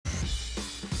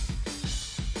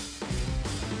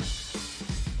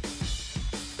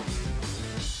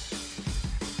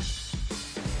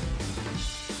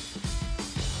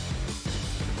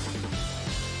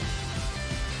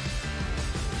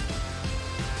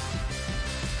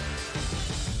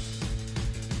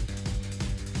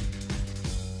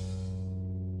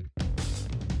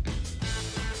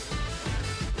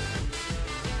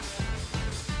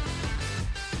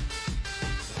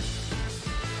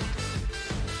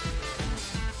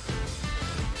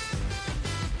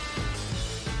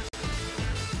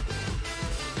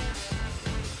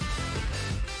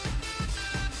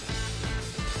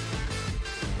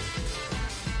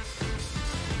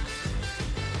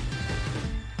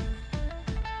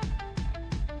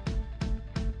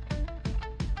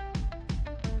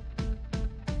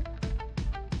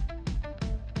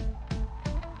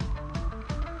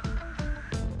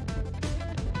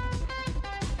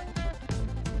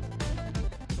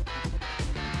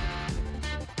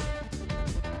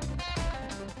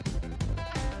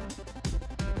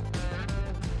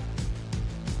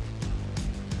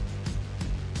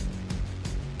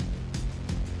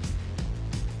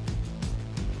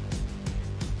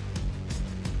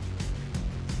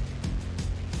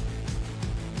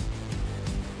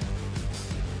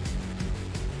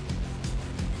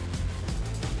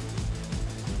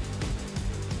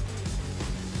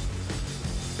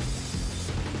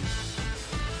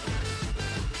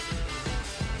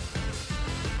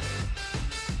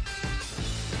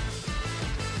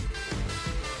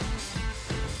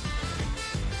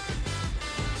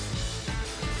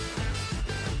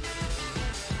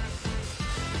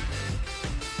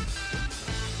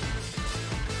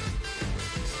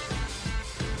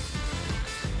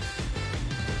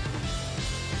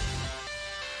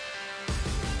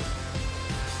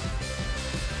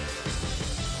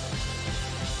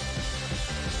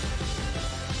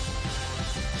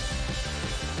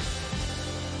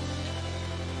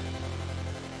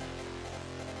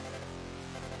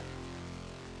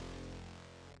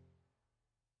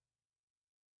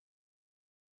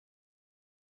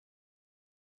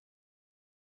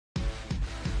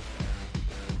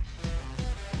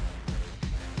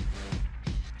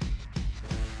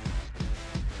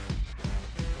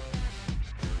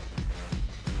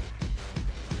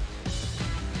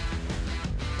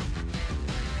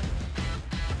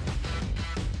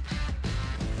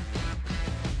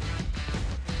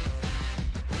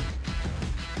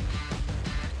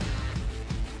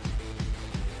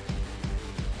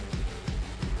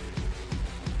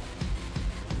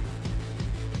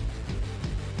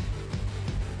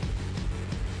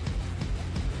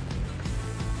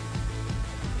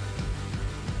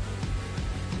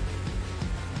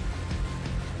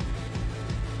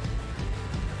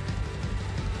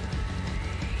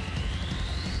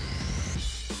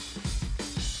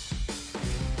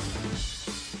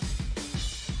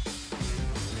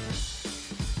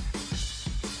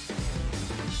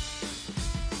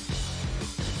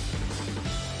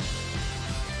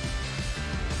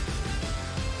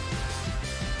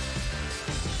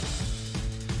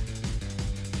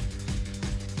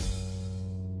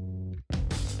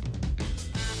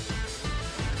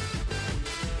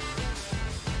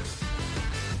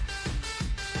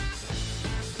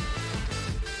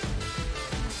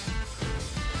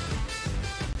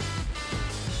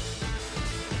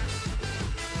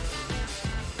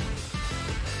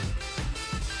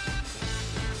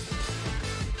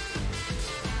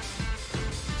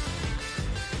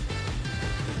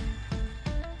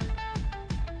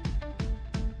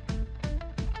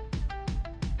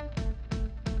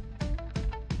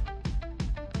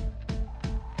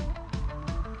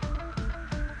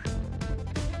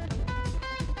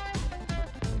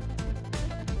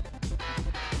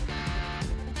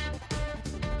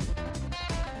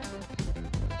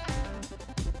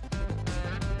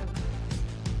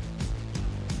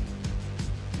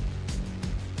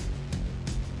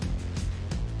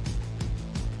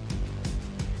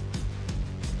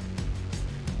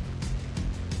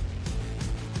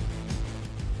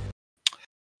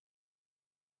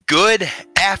Good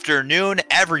afternoon,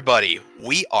 everybody.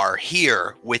 We are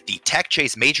here with the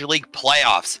Techchase Major League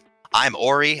Playoffs. I'm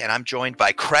Ori, and I'm joined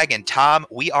by Craig and Tom.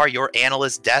 We are your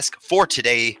analyst desk for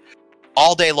today.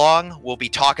 All day long, we'll be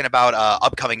talking about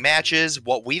upcoming matches,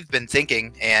 what we've been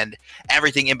thinking, and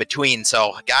everything in between.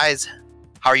 So, guys,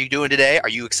 how are you doing today? Are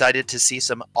you excited to see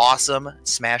some awesome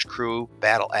Smash Crew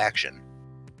battle action?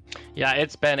 Yeah,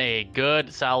 it's been a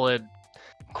good, solid,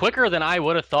 quicker than I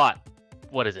would have thought.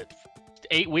 What is it?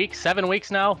 8 weeks, 7 weeks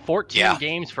now, 14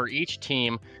 games for each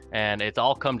team, and it's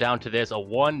all come down to this, a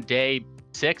one-day,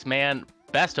 6-man,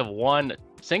 best-of-1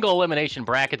 single elimination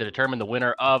bracket to determine the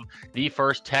winner of the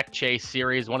first Techchase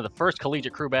series, one of the first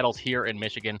collegiate crew battles here in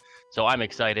Michigan, so I'm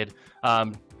excited.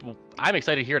 I'm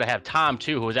excited here to have Tom,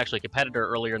 too, who was actually a competitor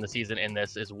earlier in the season in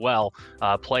this as well,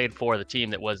 played for the team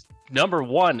that was number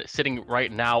 1 sitting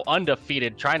right now,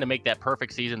 undefeated, trying to make that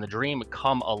perfect season, the dream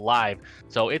come alive.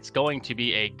 So it's going to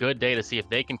be a good day to see if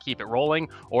they can keep it rolling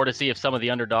or to see if some of the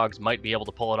underdogs might be able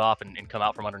to pull it off and come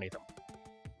out from underneath them.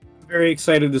 Very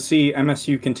excited to see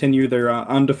MSU continue their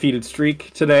undefeated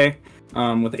streak today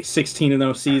with a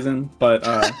 16-0 season. But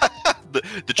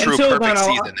the true perfect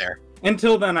season there.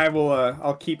 Until then,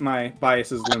 I'll keep my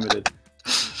biases limited.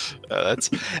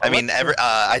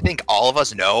 I think all of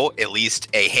us know at least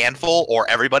a handful or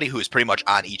everybody who is pretty much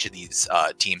on each of these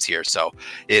teams here. So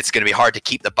it's going to be hard to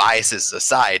keep the biases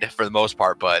aside for the most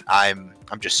part. But I'm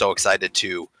just so excited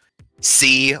to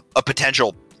see a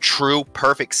potential true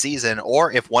perfect season,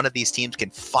 or if one of these teams can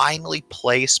finally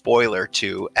play spoiler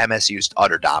to MSU's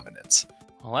utter dominance.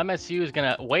 Well, MSU is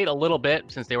going to wait a little bit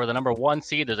since they were the number 1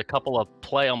 seed. There's a couple of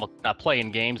not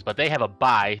play-in games, but they have a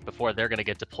bye before they're going to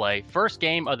get to play. First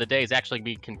game of the day is actually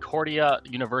going to be Concordia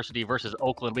University versus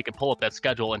Oakland. We can pull up that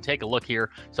schedule and take a look here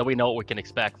so we know what we can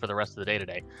expect for the rest of the day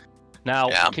today. Now,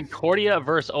 Concordia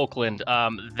versus Oakland,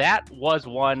 that was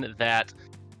one that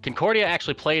Concordia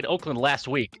actually played Oakland last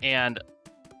week and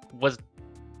was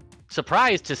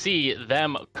surprised to see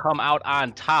them come out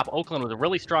on top. Oakland was a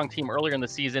really strong team earlier in the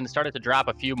season, started to drop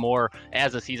a few more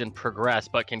as the season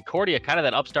progressed, but Concordia, kind of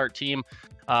that upstart team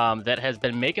that has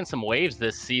been making some waves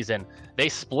this season. They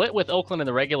split with Oakland in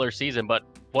the regular season, but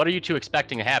what are you two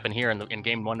expecting to happen here in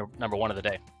game number 1 of the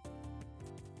day?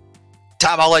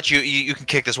 Tom, I'll let you can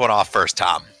kick this one off first,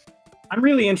 Tom. I'm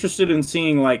really interested in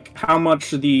seeing how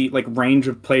much the range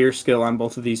of player skill on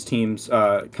both of these teams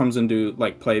comes into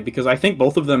play, because I think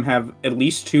both of them have at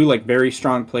least 2 very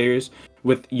strong players,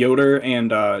 with Yoder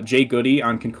and Jay Goody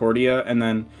on Concordia, and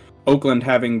then Oakland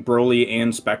having Broly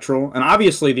and Spectral. And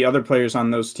obviously the other players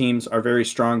on those teams are very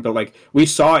strong, but we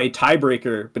saw a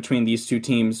tiebreaker between these 2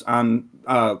 teams on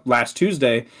last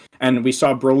Tuesday, and we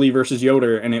saw Broly versus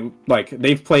Yoder, and it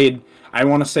they've played, I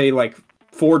want to say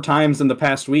 4 times in the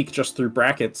past week just through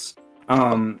brackets.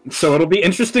 So it'll be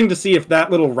interesting to see if that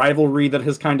little rivalry that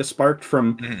has kind of sparked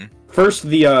from first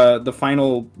the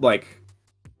final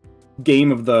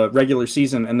game of the regular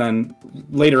season, and then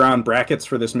later on brackets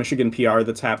for this Michigan PR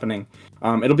that's happening.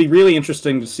 It'll be really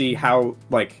interesting to see how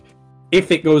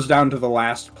if it goes down to the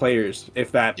last players,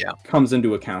 if that comes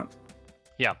into account.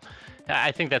 Yeah,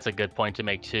 I think that's a good point to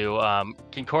make too.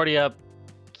 Concordia,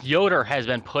 Yoder has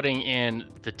been putting in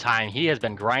the time. He has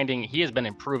been grinding. He has been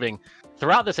improving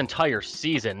throughout this entire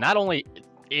season, not only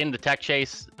in the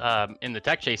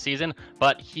Techchase season,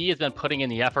 but he has been putting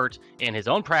in the effort in his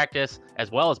own practice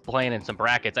as well as playing in some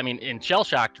brackets. I mean, in Shell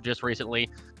Shock just recently,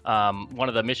 one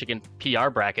of the Michigan PR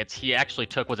brackets, he actually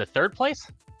took, was it 3rd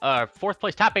place? 4th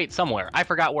place, top 8 somewhere. I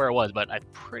forgot where it was, but I'm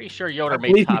pretty sure Yoder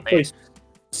made top 8.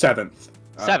 7th.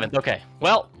 7th, okay.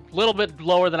 Well, a little bit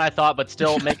lower than I thought, but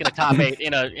still making a top 8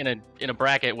 in a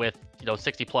bracket with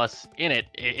 60 plus in it.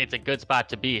 It's a good spot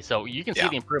to be. So you can see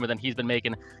the improvement that he's been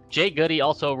making. Jay Goody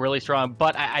also really strong,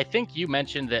 but I think you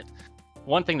mentioned that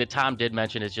one thing that Tom did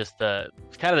mention is just the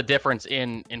kind of the difference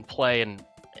in play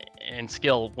and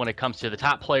skill when it comes to the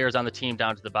top players on the team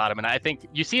down to the bottom. And I think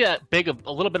you see a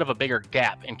little bit of a bigger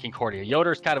gap in Concordia.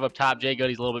 Yoder's kind of up top, Jay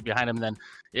Goody's a little bit behind him, and then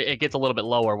it gets a little bit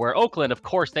lower. Where Oakland, of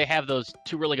course, they have those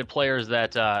 2 really good players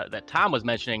that Tom was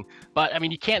mentioning. But I mean,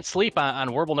 you can't sleep on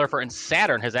Werble Nerfer, and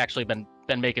Saturn has actually been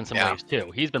making some waves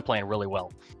too. He's been playing really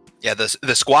well. Yeah,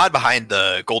 the squad behind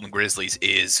the Golden Grizzlies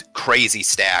is crazy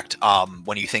stacked.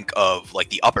 When you think of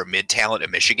the upper mid talent in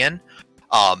Michigan.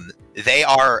 They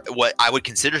are what I would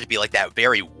consider to be that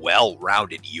very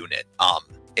well-rounded unit.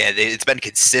 And it's been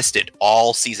consistent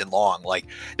all season long.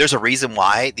 There's a reason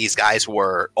why these guys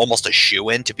were almost a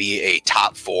shoo-in to be a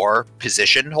top 4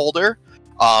 position holder.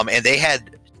 And they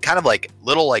had kind of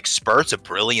little spurts of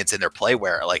brilliance in their play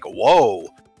where whoa,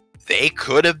 they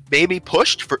could have maybe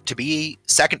pushed to be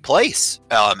second place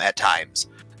at times.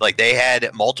 Like, they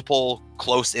had multiple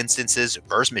close instances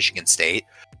versus Michigan State.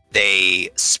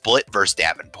 They split versus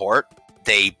Davenport.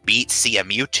 They beat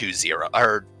CMU 2-0,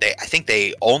 or I think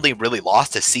they only really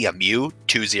lost to CMU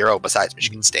 2-0 besides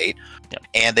Michigan State. Yep.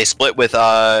 And they split with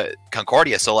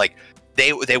Concordia. So like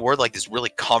they were like this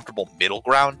really comfortable middle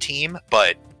ground team,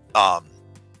 but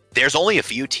there's only a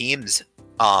few teams,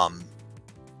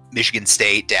 Michigan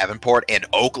State, Davenport, and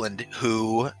Oakland,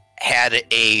 who had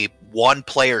a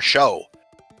one-player show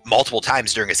multiple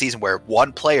times during a season where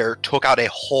one player took out a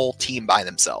whole team by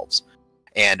themselves.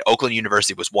 And Oakland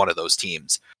University was one of those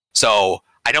teams. So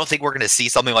I don't think we're going to see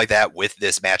something like that with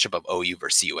this matchup of OU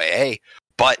versus CUAA.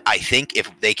 But I think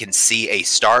if they can see a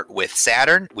start with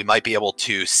Saturn, we might be able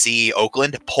to see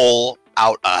Oakland pull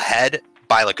out ahead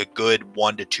by like a good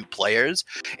 1 to 2 players.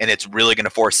 And it's really going to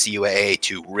force CUAA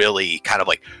to really kind of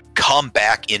like come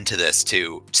back into this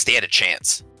to stand a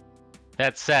chance.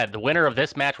 That said, the winner of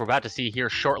this match we're about to see here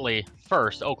shortly,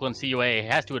 first, Oakland CUA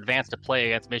has to advance to play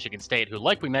against Michigan State, who,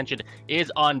 like we mentioned,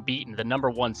 is unbeaten. The number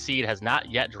 1 seed has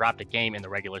not yet dropped a game in the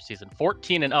regular season.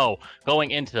 14-0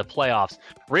 going into the playoffs.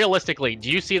 Realistically, do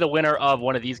you see the winner of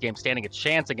one of these games standing a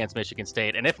chance against Michigan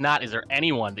State? And if not, is there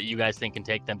anyone that you guys think can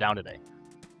take them down today?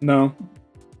 No.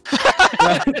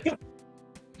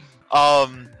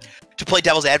 To play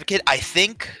devil's advocate, I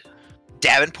think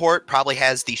Davenport probably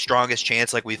has the strongest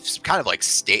chance, like we've kind of like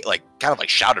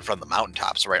shouted from the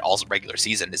mountaintops, right? All regular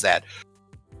season is that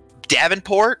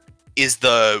Davenport is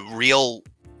the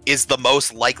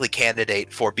most likely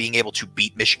candidate for being able to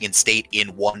beat Michigan State in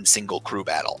one single crew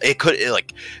battle. They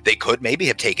could maybe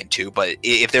have taken 2, but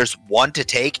if there's one to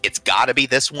take, it's got to be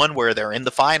this one where they're in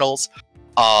the finals.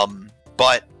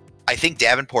 But I think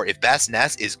Davenport, if Best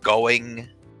Ness is playing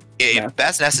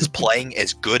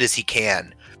as good as he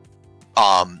can,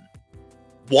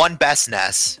 one Best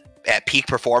Ness at peak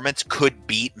performance could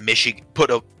beat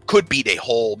a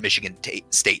whole Michigan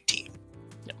State team.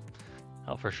 Yeah.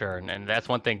 Oh, for sure. And that's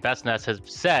one thing Best Ness has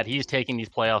said. He's taking these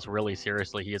playoffs really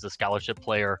seriously. He is a scholarship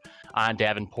player on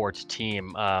Davenport's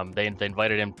team. They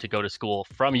invited him to go to school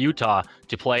from Utah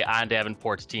to play on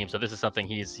Davenport's team. So this is something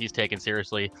he's taken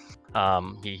seriously.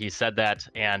 He said that,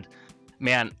 and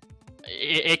man,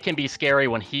 it can be scary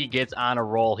when he gets on a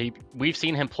roll. We've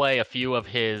seen him play a few of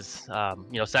his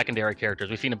secondary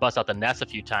characters. We've seen him bust out the Ness a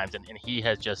few times, and he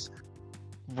has just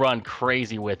run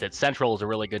crazy with it. Central is a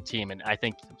really good team, and I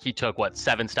think he took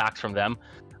 7 stocks from them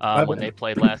when they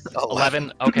played last.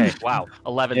 11. Okay, wow,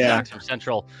 11 stocks from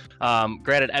Central.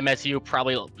 Granted, MSU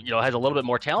probably has a little bit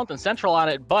more talent than Central on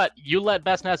it, but you let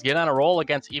Best Ness get on a roll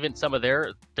against even some of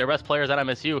their best players at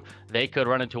MSU, they could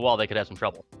run into a wall. They could have some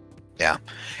trouble. Yeah,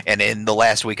 and in the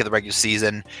last week of the regular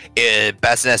season,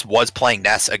 Best Ness was playing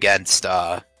Ness against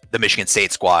the Michigan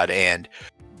State squad, and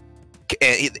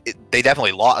they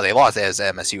definitely lost. They lost as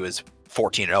MSU is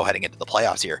 14-0 heading into the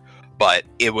playoffs here, but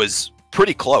it was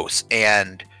pretty close,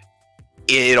 and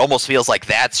it almost feels like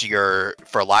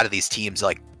for a lot of these teams,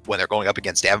 like when they're going up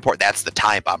against Davenport, that's the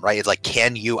time bomb, right? It's like,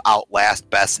 can you outlast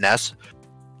Best Ness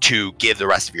to give the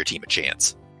rest of your team a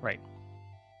chance? Right.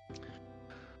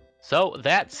 So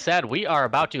that said, we are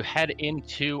about to head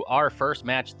into our first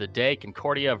match of the day,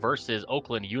 Concordia versus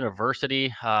Oakland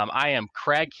University. I am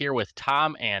Craig here with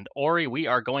Tom and Ori. We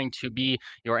are going to be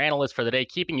your analysts for the day,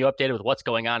 keeping you updated with what's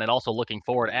going on and also looking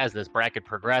forward as this bracket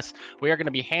progresses. We are going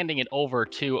to be handing it over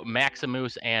to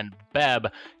Maximus and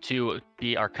Beb to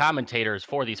be our commentators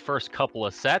for these first couple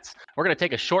of sets. We're going to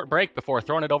take a short break before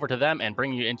throwing it over to them and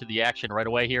bringing you into the action right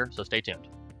away here, so stay tuned.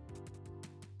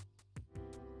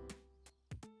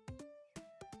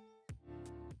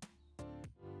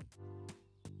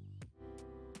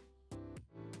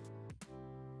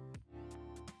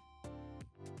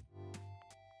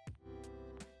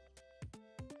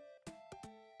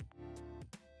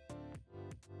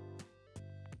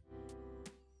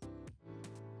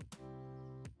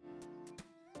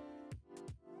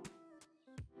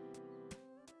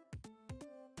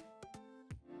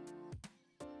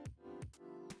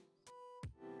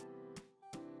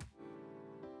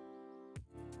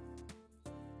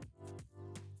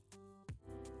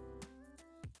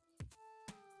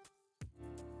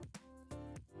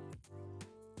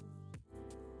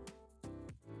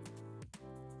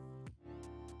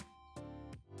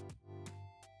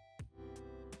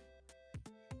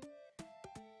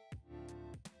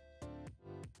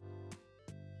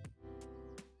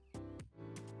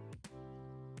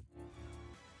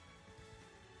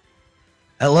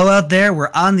 Hello out there. We're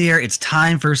on the air. It's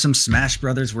time for some Smash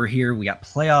Brothers. We're here. We got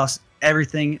playoffs,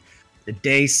 everything. The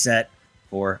day set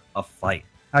for a fight.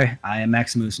 Hi, I am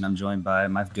Maximus, and I'm joined by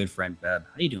my good friend Beb.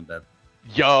 How you doing, Beb?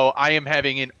 Yo, I am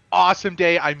having an awesome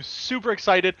day. I'm super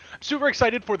excited. Super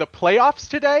excited for the playoffs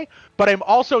today, but I'm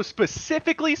also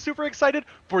specifically super excited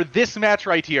for this match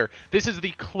right here. This is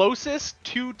the closest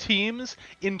two teams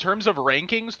in terms of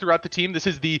rankings throughout the team. This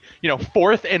is the,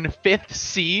 4th and 5th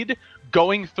seed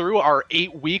going through our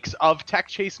 8 weeks of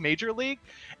Techchase Major League,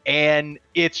 and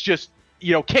it's just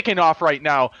kicking off right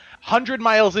now. 100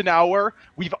 miles an hour.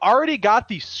 We've already got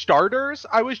the starters,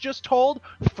 I was just told,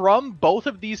 from both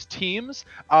of these teams.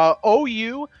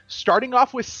 OU starting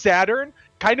off with Saturn,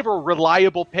 kind of a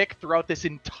reliable pick throughout this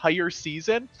entire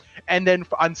season. And then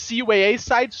on CUAA's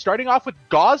side, starting off with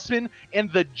Gosman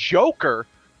and the Joker,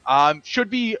 should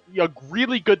be a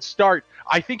really good start.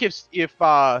 I think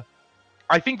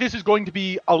I think this is going to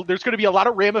be there's going to be a lot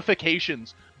of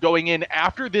ramifications going in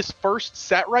after this first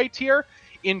set right here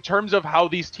in terms of how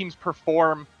these teams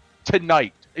perform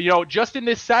tonight. Just in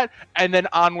this set and then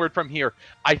onward from here.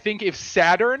 I think if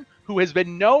Saturn, who has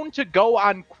been known to go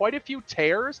on quite a few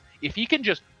tears, if he can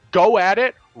just go at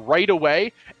it right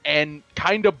away and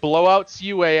kind of blow out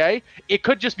CUAA, it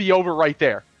could just be over right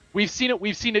there. We've seen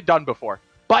it done before.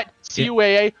 But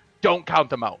CUAA, don't count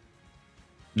them out.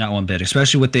 Not one bit,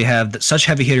 especially what they have, such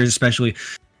heavy hitters, especially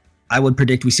I would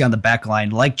predict we see on the back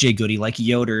line, like Jay Goody, like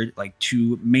Yoder, like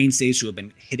two mainstays who have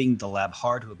been hitting the lab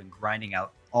hard, who have been grinding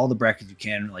out all the brackets you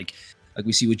can, like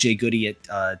we see with Jay Goody at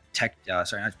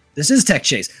this is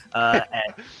Techchase,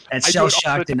 at Shell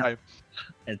Shocked and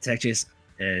at Techchase.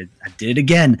 I did it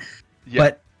again. Yeah.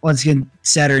 But once again,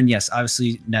 Saturn, yes,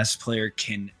 obviously Nest player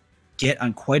can get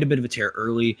on quite a bit of a tear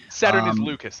early. Saturn is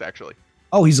Lucas, actually.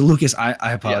 Oh, he's a Lucas.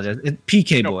 I apologize. Yes.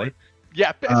 PK boy.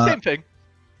 Yeah, same thing.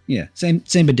 Yeah,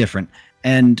 same but different.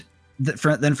 And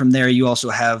then from there, you also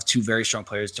have two very strong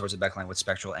players towards the back line with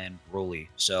Spectral and Broly.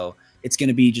 So it's going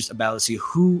to be just about to see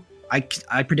who I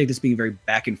predict this being a very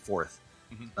back and forth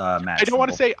match. I don't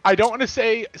want to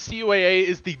say CUAA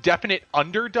is the definite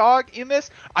underdog in this.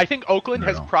 I think Oakland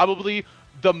has probably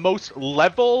the most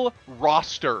level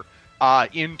roster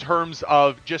in terms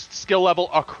of just skill level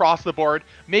across the board.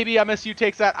 Maybe MSU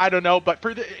takes that, I don't know, but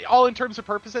for all in terms of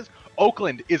purposes,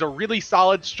 Oakland is a really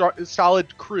solid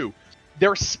crew.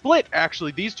 They're split,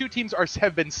 actually. These two teams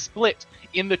have been split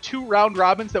in the 2 round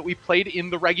robins that we played in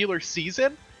the regular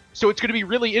season, so it's going to be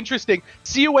really interesting.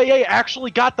 CUAA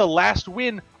actually got the last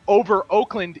win over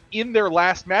Oakland in their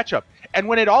last matchup, and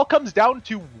when it all comes down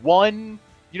to one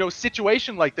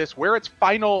situation like this where it's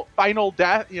final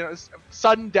death,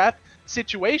 sudden death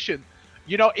situation,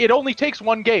 it only takes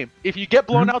one game. If you get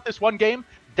blown out this one game,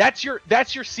 that's your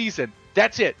season.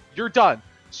 That's it. You're done.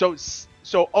 So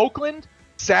Oakland,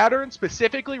 Saturn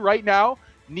specifically right now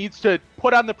needs to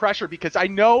put on the pressure, because I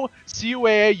know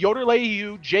CUAA,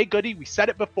 Yoderleu, Jay Goody, we said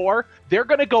it before, they're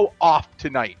going to go off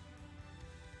tonight.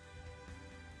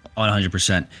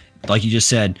 100%. Like you just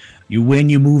said, you win,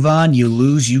 you move on, you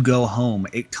lose, you go home.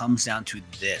 It comes down to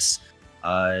this.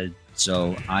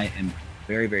 So I am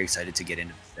very, very excited to get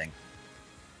into the thing.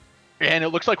 And it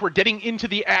looks like we're getting into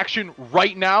the action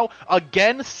right now.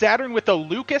 Again, Saturn with a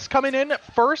Lucas coming in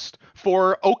first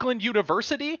for Oakland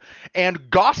University, and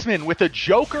Gossman with a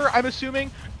Joker, I'm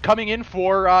assuming, coming in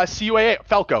for CUAA.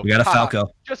 Falco. We got a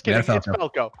Falco. Just kidding, it's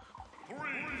Falco.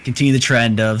 Continue the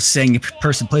trend of saying a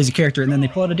person plays a character and then they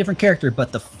pull out a different character,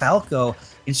 but the Falco,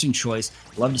 instant choice.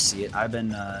 Love to see it. I've been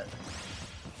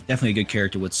definitely a good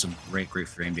character with some great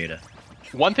frame data.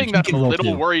 One thing that I'm a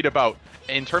little worried about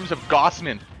in terms of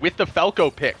Gossman with the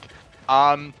Falco pick,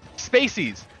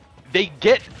 Spaceys, they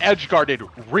get edge guarded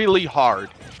really hard,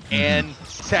 and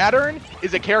Saturn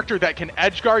is a character that can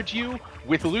edge guard you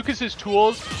with Lucas's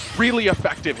tools really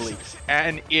effectively.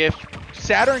 And if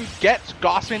Saturn gets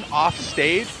Gossman off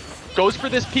stage, goes for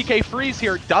this PK freeze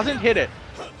here, doesn't hit it,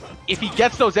 if he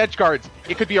gets those edge guards,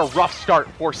 it could be a rough start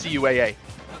for CUAA.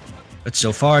 But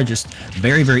so far, just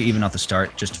very, very even off the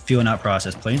start. Just feeling out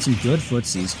process, playing some good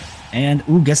footsies. And,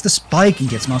 gets the spike and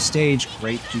gets him off stage.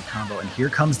 Great Duke combo. And here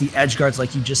comes the edge guards,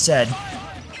 like you just said.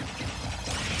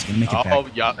 It's going to make it back. Oh,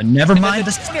 yeah. But never mind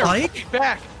the spike.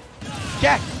 Back.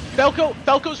 Yeah.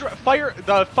 Falco's the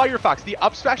Firefox, the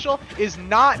up special does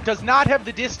not have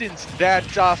the distance that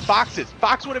Fox's.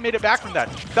 Fox would have made it back from that.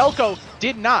 Falco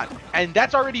did not. And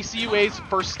that's already CUA's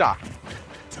first stock.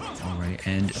 All right,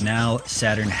 and now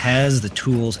Saturn has the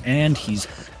tools, and he's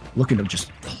looking to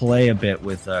just play a bit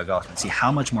with Gotham, see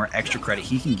how much more extra credit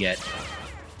he can get,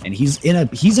 and he's in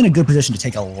a good position to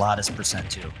take a lot of percent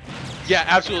too. Yeah,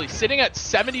 absolutely. Sitting at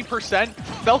 70%,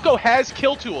 Falco has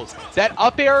kill tools. That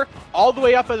up air all the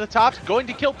way up at the top is going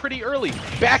to kill pretty early.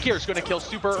 Back air is going to kill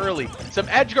super early. Some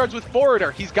edge guards with forward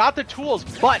air. He's got the tools,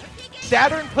 but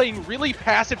Saturn playing really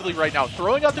passively right now,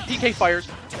 throwing out the PK fires,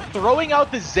 throwing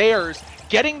out the Zairs,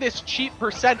 getting this cheap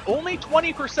percent, only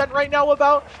 20% right now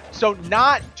about, so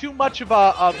not too much of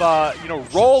a you know,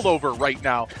 rollover right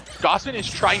now. Gossman is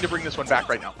trying to bring this one back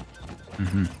right now.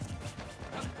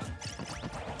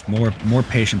 More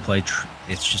patient play.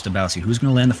 It's just about see who's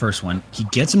going to land the first one. He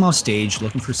gets him off stage,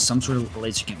 looking for some sort of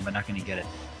laser kick, but not going to get it.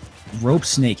 Rope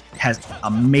Snake has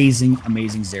amazing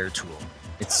Zaire tool.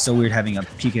 It's so weird having a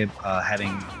PK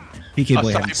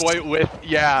boy with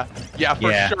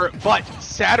for sure. But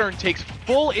Saturn takes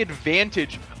full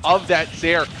advantage of that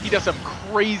Zaire. He does some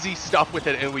crazy stuff with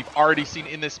it, and we've already seen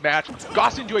in this match.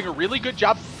 Gossman doing a really good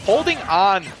job holding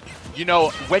on. You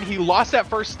know, when he lost that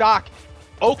first stock,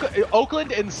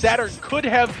 Oakland and Saturn could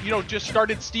have, you know, just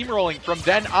started steamrolling from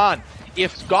then on.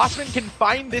 If Gossman can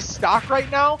find this stock right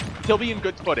now, he'll be in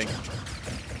good footing.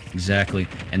 Exactly.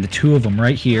 And the two of them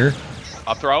right here.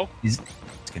 Up throw. He's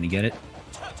going to get it.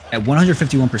 At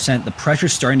 151%, the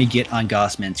pressure's starting to get on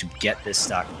Gossman to get this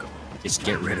stock. Just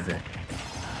get rid of it.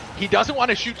 He doesn't want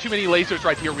to shoot too many lasers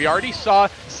right here. We already saw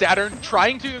Saturn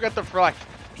trying to get the reflect.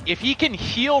 If he can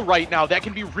heal right now, that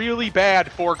can be really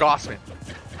bad for Gossman.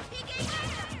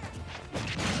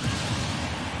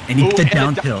 And he the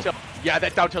down tilt. Yeah,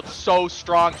 that down tilt's so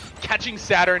strong. Catching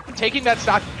Saturn, taking that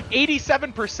stock,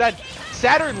 87%.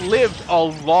 Saturn lived a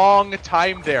long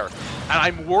time there. And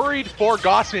I'm worried for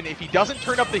Gossman, if he doesn't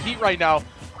turn up the heat right now,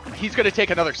 he's going to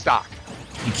take another stock.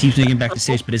 He keeps making back to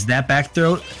stage, but is that back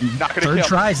throw? Not gonna Third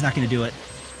try is not going to do it.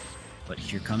 But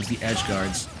here comes the edge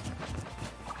guards.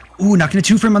 Ooh, not going to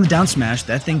two-frame on the down smash.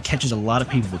 That thing catches a lot of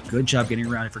people, but good job getting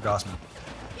around it for Gossman.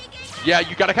 Yeah,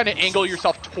 you got to kind of angle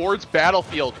yourself towards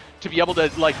Battlefield to be able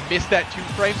to, like, miss that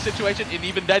two-frame situation, and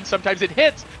even then, sometimes it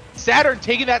hits. Saturn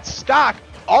taking that stock,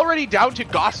 already down to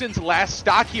Gossman's last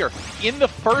stock here in the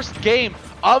first game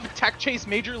of Techchase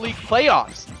Major League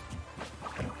Playoffs.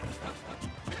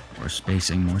 More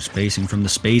spacing from the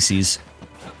Spaceys.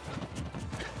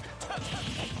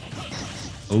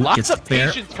 Oh, Lots of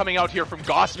patience coming out here from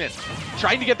Gossman.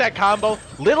 Trying to get that combo.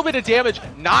 Little bit of damage,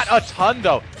 not a ton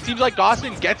though. Seems like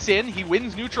Gossman gets in, he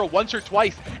wins neutral once or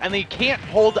twice, and they can't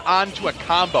hold on to a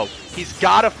combo. He's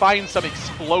got to find some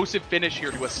explosive finish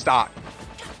here to a stock.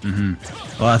 A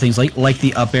lot of things like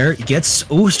the up air. It gets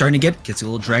starting to gets a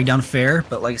little drag down fair,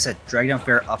 but like I said, drag down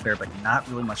fair, up air, but not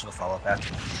really much of a follow up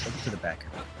after. Look to the back.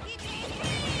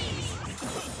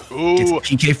 Ooh, gets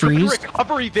PK freeze. Good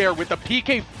recovery there with the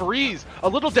PK freeze. A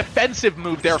little defensive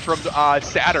move there from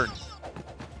Saturn.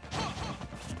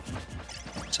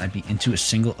 Side B into a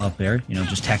single up air. You know,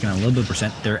 just tacking on a little bit of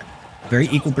percent. They're very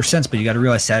equal percents, but you got to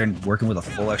realize Saturn working with a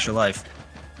full extra life.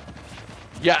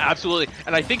 Yeah, absolutely.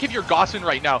 And I think if you're Gossman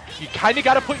right now, you kind of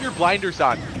got to put your blinders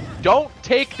on. Don't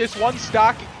take this one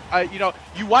stock. You know,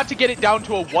 you want to get it down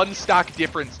to a one stock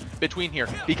difference between here,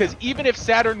 because even if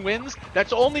Saturn wins,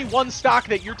 that's only one stock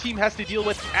that your team has to deal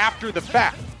with after the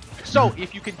fact. So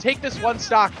if you can take this one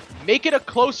stock, make it a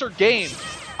closer game,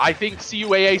 I think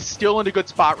CUAA still in a good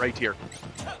spot right here.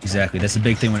 Exactly. That's the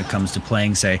big thing when it comes to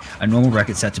playing, say, a normal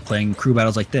record set to playing crew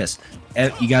battles like this.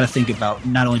 You got to think about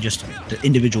not only just the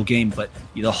individual game, but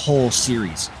the whole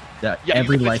series. That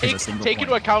every life is a single take point.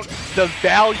 Into account the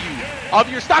value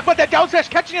of your stock, but that down smash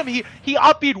catching him, he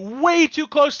upbeat way too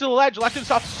close to the ledge, left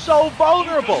himself so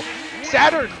vulnerable.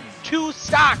 Saturn, 2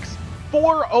 stocks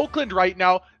for Oakland right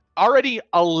now, already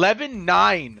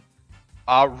 11-9.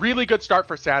 Really good start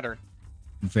for Saturn.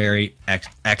 Very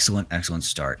excellent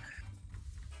start.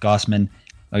 Gossman,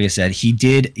 like I said, he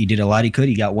did a lot he could.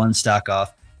 He got one stock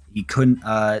off. He couldn't.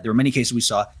 There were many cases we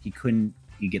saw he couldn't.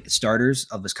 He get the starters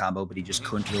of this combo, but he just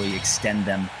couldn't really extend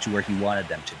them to where he wanted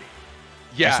them to be.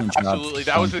 Yeah, absolutely.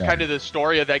 That was kind of the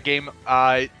story of that game.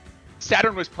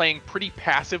 Saturn was playing pretty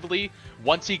passively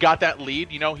once he got that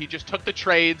lead. You know, he just took the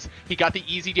trades. He got the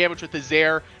easy damage with the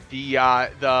Zaire, the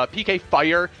PK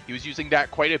Fire. He was using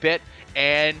that quite a bit,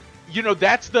 and you know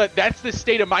that's the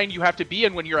state of mind you have to be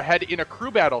in when you're ahead in a crew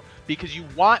battle, because you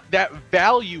want that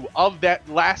value of that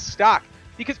last stock.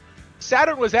 Because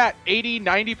Saturn was at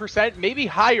 80-90%, maybe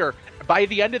higher by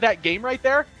the end of that game right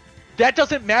there. That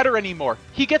doesn't matter anymore.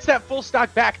 He gets that full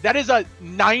stock back. That is a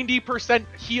 90%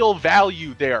 heal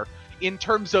value there in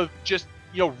terms of just,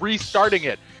 you know, restarting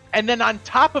it. And then on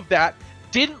top of that,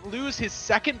 didn't lose his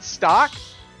second stock.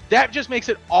 That just makes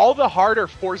it all the harder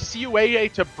for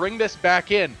CUAA to bring this back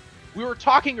in. We were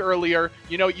talking earlier,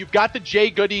 you know, you've got the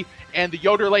Jay Goody and the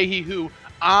Yoder Leahy who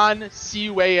on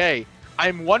CUAA.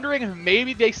 I'm wondering if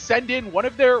maybe they send in one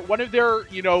of their,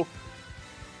 you know,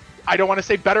 I don't want to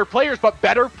say better players, but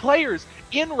better players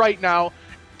in right now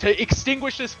to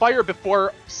extinguish this fire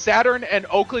before Saturn and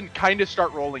Oakland kind of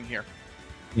start rolling here.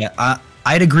 Yeah,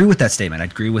 I'd agree with that statement.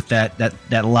 I'd agree with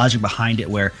that logic behind it,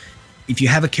 where if you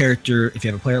have a character, if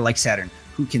you have a player like Saturn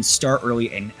who can start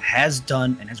early and has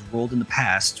done and has rolled in the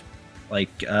past, like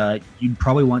you'd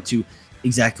probably want to,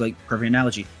 exactly like perfect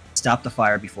analogy, stop the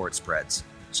fire before it spreads.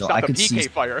 So Stop I the could PK see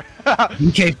fire.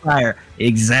 PK fire,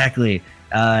 exactly.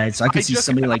 So I could see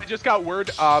somebody like I just got word.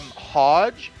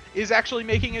 Hodge is actually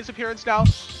making his appearance now.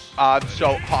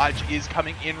 So Hodge is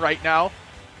coming in right now.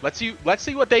 Let's see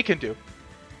what they can do.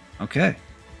 okay.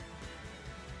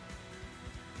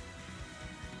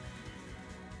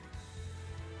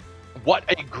 What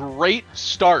a great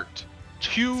start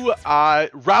to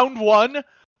round 1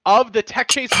 of the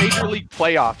Techchase Major League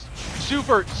Playoffs.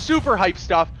 Super hype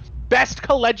stuff. Best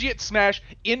collegiate smash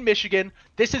in Michigan.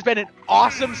 This has been an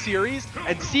awesome series,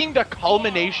 and seeing the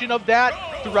culmination of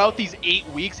that throughout these 8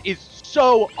 weeks is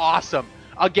so awesome.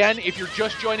 Again, if you're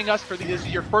just joining us for this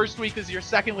is your first week, this is your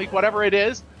second week, whatever it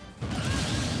is,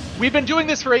 we've been doing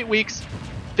this for 8 weeks.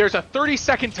 There's a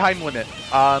 30-second time limit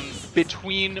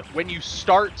between when you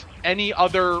start any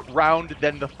other round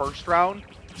than the first round.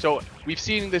 So we've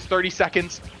seen this 30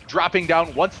 seconds dropping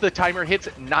down. Once the timer hits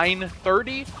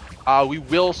 9:30, we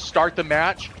will start the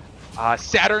match.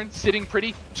 Saturn sitting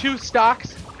pretty, 2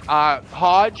 stocks.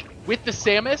 Hodge with the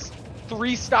Samus,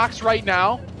 3 stocks right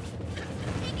now.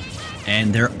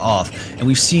 And they're off. And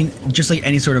we've seen, just like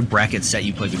any sort of bracket set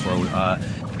you played before,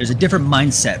 there's a different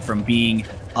mindset from being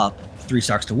up 3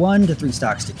 stocks to 1 to 3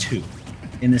 stocks to 2.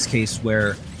 In this case,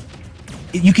 where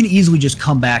you can easily just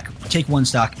come back, take 1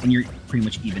 stock, and you're pretty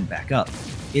much even back up.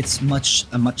 It's a much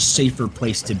safer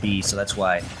place to be, so that's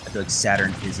why I feel like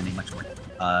Saturn is in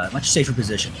a much safer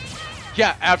position.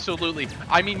 Yeah, absolutely.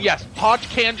 I mean, yes, Hodge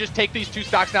can just take these 2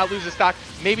 stocks, now lose a stock.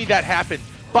 Maybe that happened.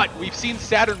 But we've seen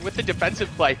Saturn with the defensive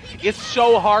play. It's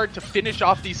so hard to finish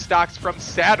off these stocks from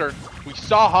Saturn. We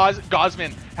saw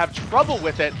Gosman have trouble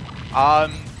with it.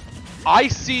 I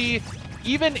see,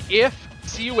 even if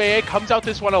CUAA comes out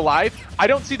this one alive, I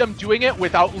don't see them doing it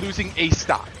without losing a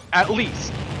stock, at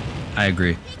least. I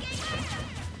agree.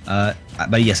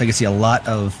 But yes, I can see a lot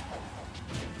of...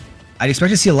 I'd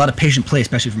expect to see a lot of patient play,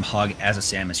 especially from Hog as a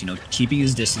Samus. You know, keeping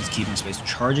his distance, keeping space,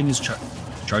 charging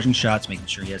shots, making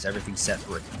sure he has everything set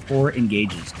for it before it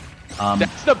engages.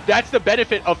 That's the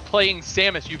benefit of playing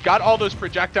Samus. You've got all those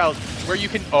projectiles where you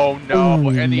can... Oh no,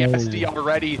 and the SD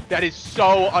already. That is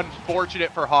so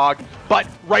unfortunate for Hog. But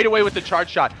right away with the charge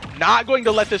shot. Not going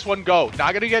to let this one go.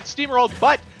 Not going to get steamrolled,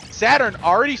 but Saturn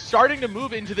already starting to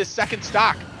move into this second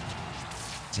stock.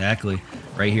 Exactly.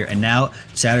 Right here. And now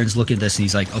Saturn's looking at this and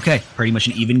he's like, okay, pretty much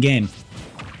an even game.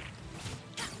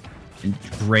 And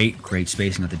great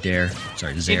spacing with the dare.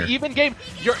 Sorry, the Zaire. In even game,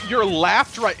 you're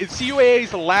lapped right.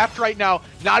 CUAA's lapped right now,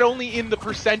 not only in the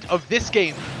percent of this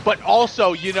game, but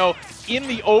also, you know, in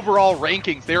the overall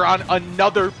rankings. They're on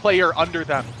another player under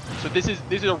them. So this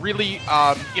is a really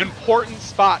important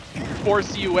spot for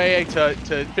CUAA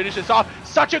to finish this off.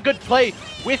 Such a good play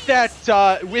with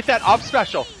that up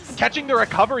special, catching the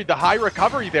recovery, the high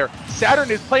recovery there. Saturn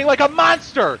is playing like a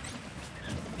monster.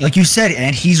 Like you said,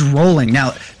 and he's rolling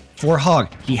now. For Hog,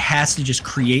 he has to just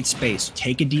create space,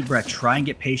 take a deep breath, try and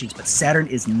get patience, but Saturn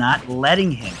is not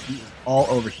letting him. He is all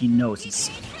over. He knows.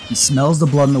 He smells the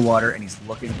blood in the water, and he's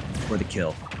looking for the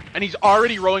kill. And he's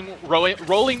already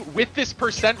rolling with this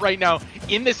percent right now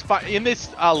in this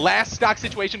last stock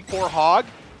situation for Hog.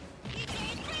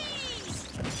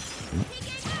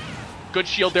 Good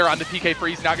shield there on the PK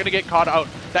freeze, not going to get caught out.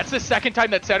 That's the second time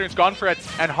that Saturn's gone for it,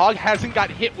 and Hog hasn't got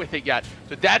hit with it yet.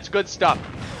 So that's good stuff.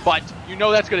 But you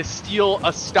know that's going to steal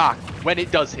a stock when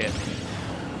it does hit.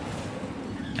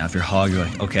 Now if you're Hog, you're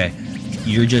like, okay,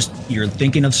 you're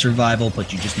thinking of survival,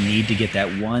 but you just need to get that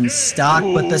 1 stock.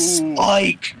 Ooh. But the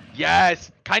spike.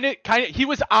 Yes, kind of. He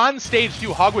was on stage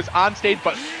too. Hog was on stage,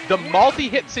 but the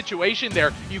multi-hit situation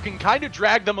there, you can kind of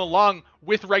drag them along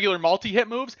with regular multi-hit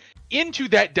moves into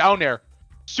that down air.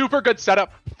 Super good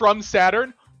setup from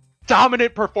Saturn.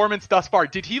 Dominant performance thus far.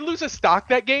 Did he lose a stock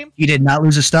that game? He did not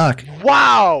lose a stock.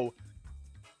 Wow.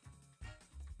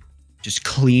 Just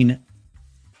clean,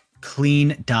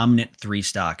 dominant 3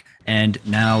 stock. And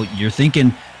now you're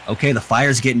thinking, okay, the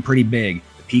fire's getting pretty big.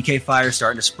 The PK fire's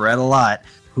starting to spread a lot.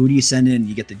 Who do you send in?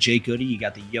 You get the J Goody, you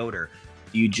got the Yoder.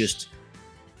 You just,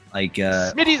 like...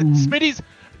 Smitty's...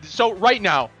 So right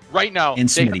now, they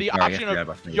have the option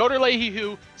of Yoder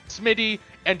Leahy, Smitty,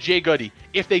 and J Goody.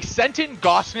 If they sent in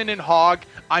Gossman and Hog,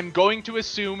 I'm going to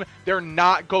assume they're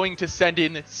not going to send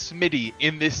in Smitty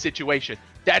in this situation.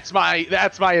 That's my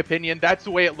opinion. That's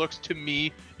the way it looks to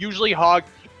me. Usually Hog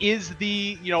is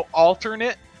the, you know,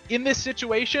 alternate in this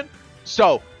situation.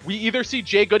 So we either see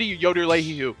J Goody or Yoder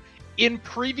Leahy. In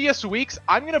previous weeks,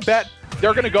 I'm going to bet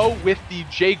they're going to go with the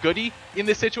Jay Goody in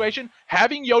this situation.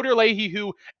 Having Yoder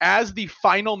Leahy as the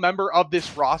final member of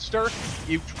this roster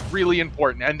is really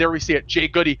important. And there we see it. Jay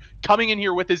Goody coming in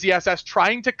here with his ESS,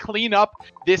 trying to clean up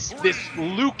this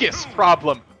Lucas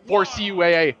problem for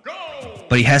CUAA.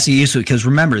 But he has to use it because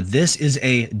remember, this is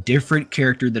a different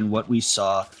character than what we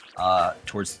saw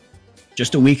towards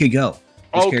just a week ago.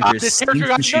 This character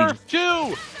got nerfed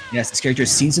too! Yes, this character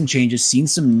has seen some changes, seen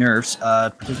some nerfs,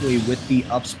 particularly with the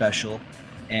up special.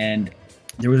 And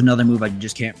there was another move, I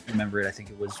just can't remember it. I think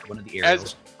it was one of the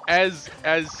aerials. As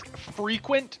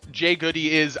frequent Jay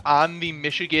Goody is on the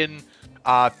Michigan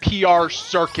PR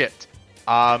circuit,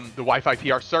 the Wi-Fi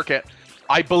PR circuit,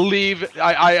 I believe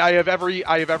I have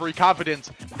every confidence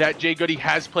that Jay Goody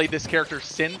has played this character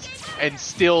since and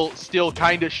still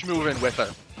kind of schmoovin' with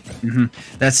her.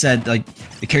 Mm-hmm. That said, like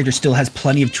the character still has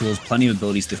plenty of tools, plenty of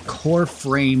abilities. The core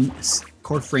frame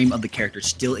of the character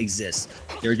still exists.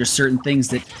 There are just certain things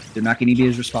that they're not going to be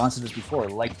as responsive as before,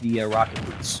 like the rocket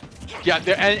boots. Yeah,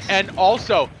 and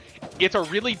also, it's a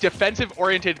really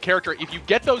defensive-oriented character. If you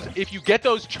get those,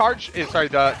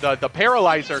 the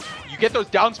paralyzer, you get those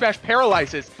down smash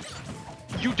paralyzes.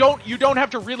 You don't have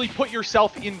to really put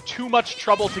yourself in too much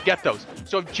trouble to get those.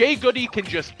 So if Jay Goody can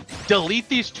just delete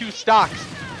these 2 stocks,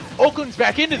 Oakland's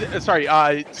back into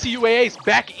CUAA's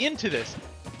back into this.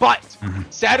 But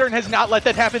Saturn has not let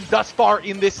that happen thus far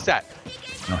in this set.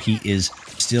 No, he is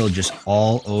still just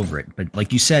all over it. But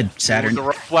like you said, Saturn. The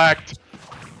reflect.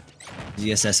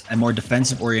 ZSS, a more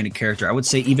defensive-oriented character. I would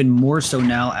say even more so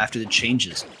now after the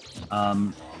changes.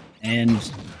 And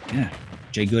yeah,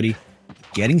 Jay Goody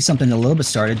getting something a little bit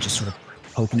started, just sort of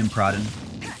poking and prodding.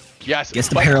 Yes, gets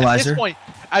the paralyzer.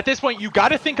 At this point, you got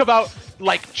to think about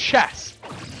like chess.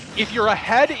 If you're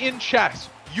ahead in chess,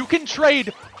 you can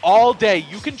trade all day.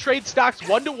 You can trade stocks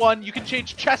 1-to-1. You can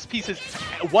change chess pieces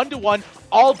 1-to-1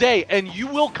 all day, and you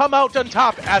will come out on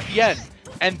top at the end.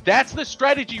 And that's the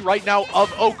strategy right now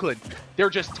of Oakland. They're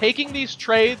just taking these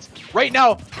trades. Right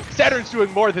now, Saturn's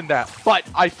doing more than that. But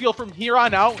I feel from here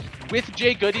on out, with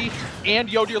Jay Goody and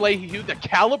Yoder Leahy, the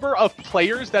caliber of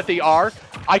players that they are,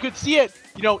 I could see it,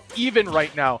 even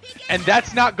right now. And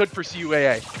that's not good for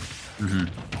CUAA. Mm-hmm.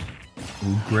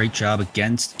 Ooh, great job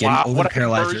against getting over the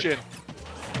paralyzer. Conversion.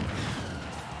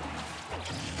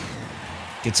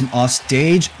 Gets him off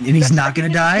stage, and he's not going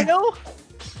to die.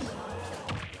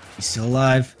 He's still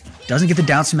alive. Doesn't get the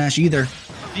down smash either.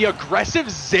 The aggressive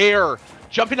Zair,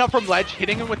 jumping up from ledge,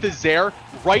 hitting him with the Zair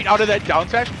right out of that down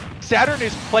smash. Saturn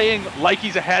is playing like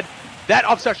he's ahead. That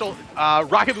up special,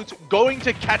 Rocket Boots going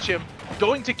to catch him,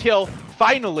 going to kill.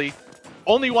 Finally,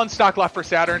 only 1 stock left for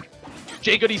Saturn.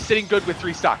 Jay Goody's sitting good with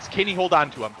 3 stocks. Can he hold on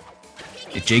to him?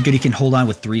 If Jay Goody can hold on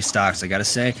with 3 stocks, I gotta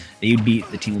say, the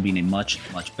team will be in a much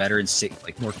better and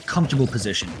more comfortable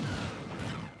position.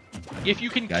 If you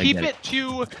can keep it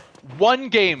to 1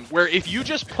 game, where if you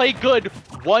just play good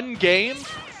 1 game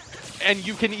and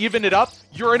you can even it up,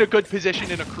 you're in a good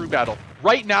position in a crew battle.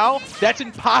 Right now, that's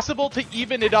impossible to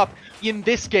even it up in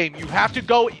this game. You have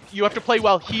to play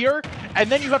well here,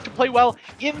 and then you have to play well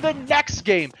in the next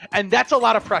game, and that's a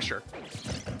lot of pressure.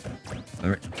 All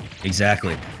right.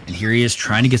 Exactly. And here he is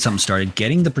trying to get something started,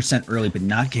 getting the percent early, but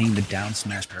not getting the down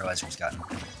smash paralyzer he's gotten.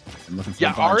 I'm looking for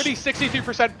already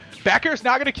 63%. Back air's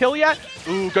not going to kill yet.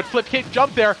 Ooh, good flip kick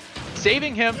jump there.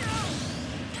 Saving him.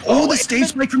 Oh, the stage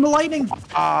spike from the lightning.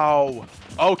 Oh,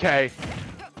 okay.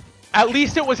 At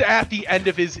least it was at the end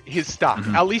of his stock.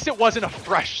 Mm-hmm. At least it wasn't a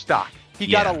fresh stock. He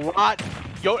got a lot.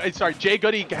 Jay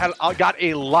Goody got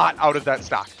a lot out of that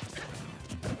stock.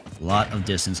 A lot of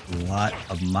distance, a lot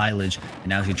of mileage, and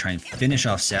now he's going to try and finish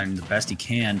off Saturn the best he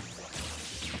can.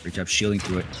 Great job shielding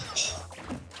through it.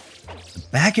 The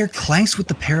back air clanks with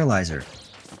the paralyzer.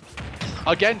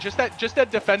 Again, just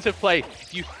that defensive play.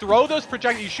 If you throw those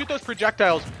projectiles, you shoot those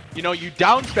projectiles, you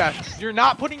down smash, you're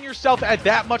not putting yourself at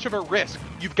that much of a risk.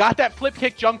 You've got that flip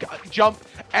kick jump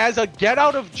as a get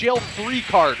out of jail free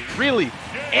card, really.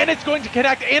 And it's going to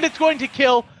connect, and it's going to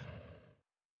kill.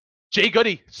 Jay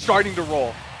Goody starting to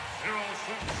roll.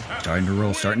 Starting to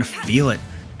roll, starting to feel it.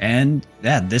 And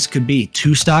yeah, this could be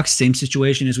 2 stocks, same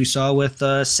situation as we saw with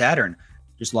Saturn.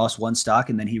 Just lost 1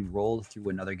 stock, and then he rolled through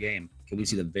another game. Could we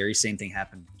see the very same thing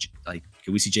happen? Like,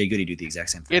 could we see Jay Goody do the exact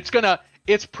same thing?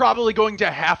 It's probably going to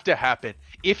have to happen.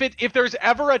 If there's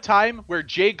ever a time where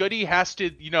Jay Goody has to,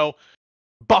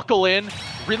 buckle in,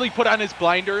 really put on his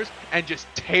blinders, and just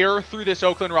tear through this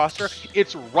Oakland roster,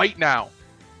 it's right now.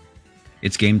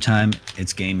 It's game time.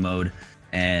 It's game mode.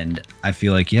 And I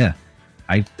feel like, yeah,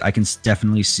 I can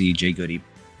definitely see Jay Goody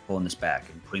pulling this back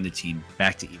and putting the team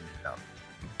back to even it out.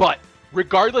 But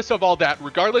regardless of all that,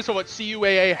 regardless of what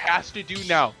CUAA has to do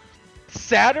now,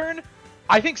 Saturn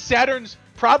I think Saturn's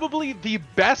probably the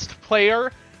best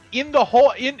player in the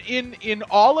whole in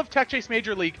all of Techchase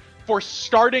Major League for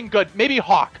starting good. Maybe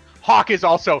Hawk. Hawk is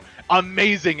also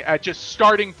amazing at just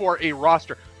starting for a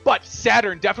roster. But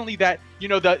Saturn, definitely that, you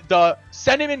know, the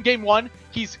send him in game 1,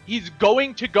 he's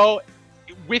going to go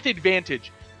with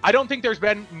advantage. I don't think there's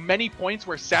been many points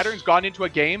where Saturn's gone into a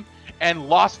game and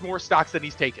lost more stocks than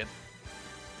he's taken.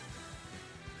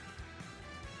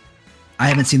 I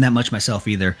haven't seen that much myself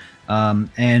either.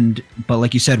 But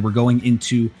like you said, we're going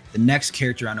into the next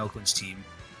character on Oakland's team.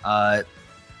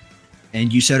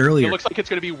 And you said earlier, it looks like it's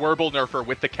going to be Werble Nerfer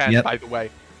with the Ken, by the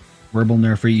way. Werble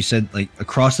Nerfer, you said like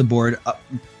across the board,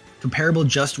 comparable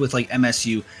just with like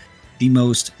MSU, the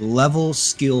most level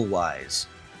skill wise.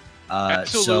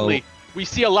 Absolutely. So, we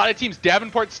see a lot of teams.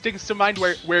 Davenport sticks to mind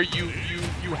where you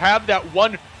have that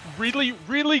one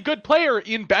really good player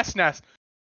in Best Nest.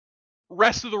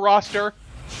 Rest of the roster,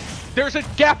 there's a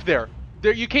gap there.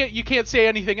 You can't say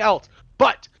anything else.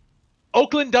 But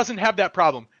Oakland doesn't have that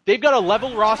problem. They've got a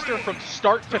level roster from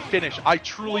start to finish. I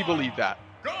truly believe that.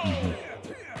 Mm-hmm.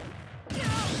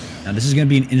 Now this is going to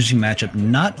be an interesting matchup.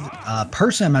 Not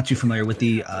personally, I'm not too familiar with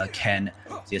the Ken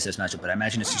CSS matchup, but I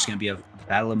imagine it's just going to be a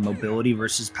battle of mobility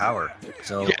versus power.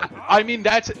 So yeah, I mean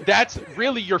that's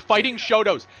really, you're fighting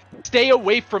Shotos. Stay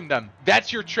away from them.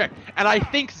 That's your trick. And I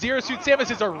think Zero Suit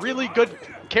Samus is a really good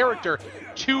character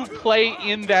to play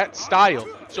in that style.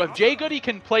 So if Jay Goody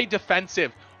can play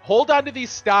defensive, hold on to these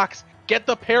stocks, get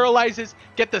the paralyzes,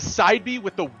 get the side B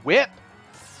with the whip,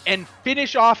 and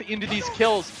finish off into these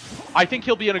kills, I think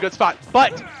he'll be in a good spot.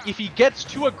 But if he gets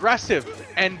too aggressive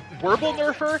and Werble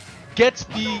Nerfer gets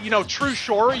the, you know, true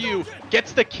Shoryu,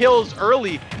 gets the kills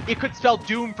early, it could spell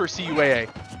doom for CUAA.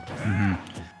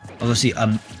 Mm-hmm. Well, see,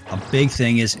 a big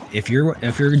thing is if you're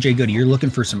Jay Goody, you're looking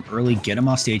for some early get him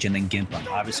off stage and then gimp him.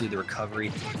 Obviously, the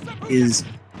recovery is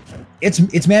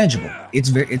it's manageable.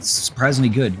 It's surprisingly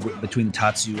good between the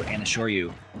Tatsu and the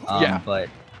Shoryu. But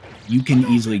you can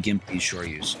easily gimp these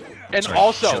Shoryus. And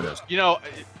also, you know,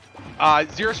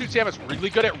 Zero Suit Samus really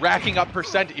good at racking up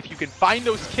percent. If you can find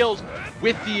those kills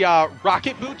with the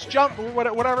rocket boots jump, or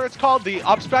whatever it's called, the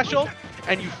up special,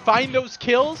 and you find those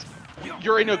kills,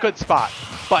 you're in a good spot.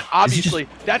 But obviously,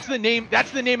 that's the name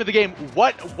of the game.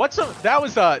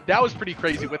 That was pretty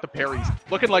crazy with the parries,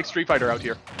 looking like Street Fighter out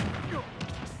here.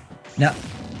 Now,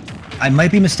 I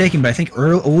might be mistaken, but I think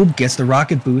Earl Oob gets the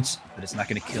rocket boots, but it's not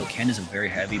going to kill. Ken is a very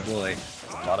heavy boy.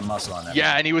 A lot of muscle on that.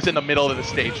 Yeah, and he was in the middle of the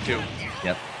stage too.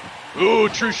 Yep. Ooh,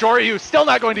 true Shoryu, still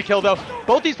not going to kill though.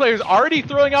 Both these players already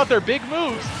throwing out their big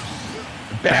moves.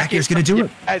 Back is going to do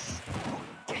it. Yes.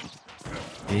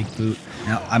 Big boot.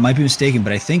 Now, I might be mistaken,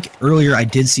 but I think earlier I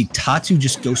did see Tatsu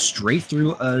just go straight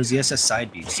through a ZSS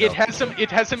side beat. So. It has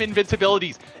some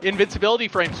invincibility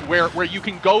frames where you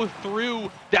can go through.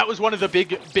 That was one of the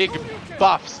big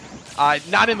buffs.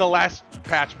 Not in the last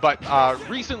patch, but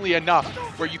recently enough,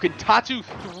 where you can Tatsu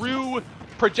through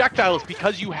projectiles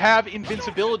because you have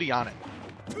invincibility on it.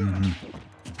 Mm-hmm.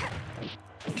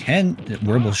 Ken,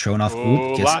 Werble's showing off.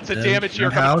 Ooh, lots of damage here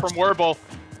coming from Werble.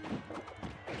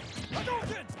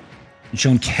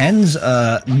 Showing Ken's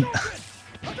a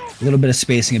little bit of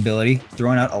spacing ability,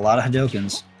 throwing out a lot of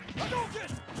Hadokens.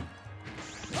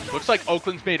 Looks like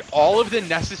Oakland's made all of the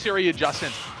necessary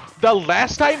adjustments. The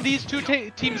last time these two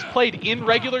teams played in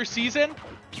regular season,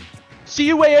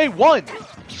 CUAA won.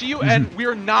 And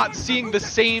we're not seeing the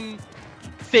same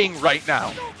thing right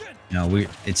now. No,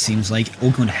 it seems like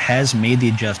Oakland has made the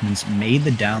adjustments, made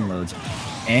the downloads,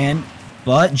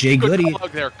 but Jay Goody. Good call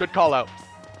out there. Good call out.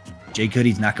 Jay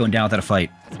Goody's not going down without a fight.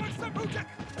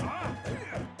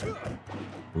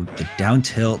 Ooh, the down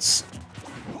tilts.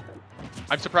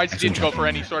 I'm surprised he didn't go for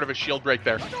any sort of a shield break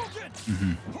there.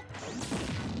 Mm-hmm.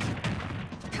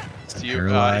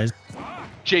 Paralyzed.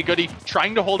 Jay Goody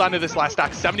trying to hold on to this last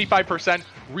stock, 75%,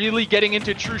 really getting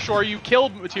into true Shoryu kill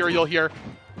material here.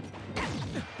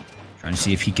 Trying to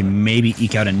see if he can maybe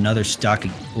eke out another stock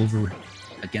over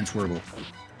against Werble.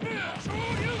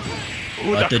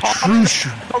 Ooh,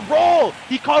 the roll!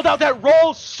 He called out that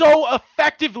roll so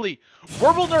effectively.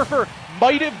 Werble Nerfer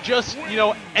might have just, you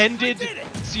know, ended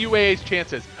CUAA's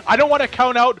chances. I don't want to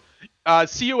count out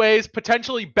CUAA's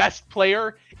potentially best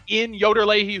player in Yoder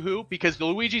Leahy-Hu because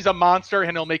Luigi's a monster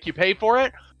and he'll make you pay for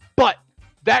it. But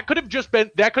that could have just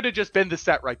been the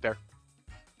set right there.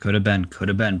 Could have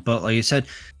been. But like you said,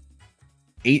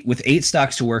 with 8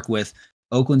 stocks to work with,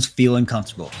 Oakland's feeling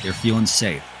comfortable. They're feeling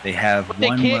safe. They have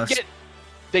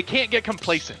They can't get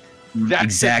complacent. That's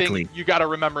exactly the thing you got to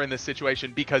remember in this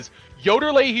situation because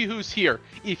Yoder Leahy-Hu's here.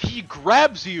 If he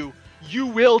grabs you, you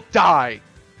will die.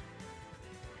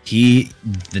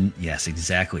 Yes,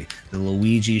 exactly. The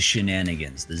Luigi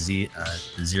shenanigans, the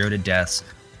zero to deaths,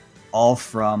 all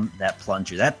from that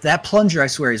plunger. That plunger, I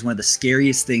swear, is one of the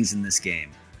scariest things in this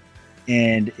game.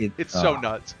 And it's so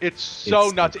nuts. It's so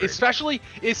nuts, especially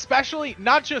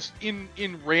not just in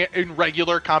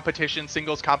regular competition,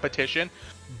 singles competition,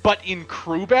 but in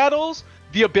crew battles.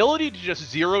 The ability to just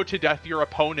zero to death your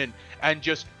opponent and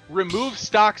just remove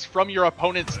stocks from your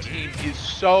opponent's team is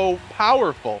so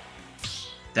powerful.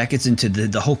 That gets into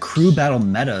the whole crew battle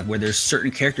meta, where there's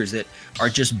certain characters that are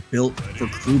just built for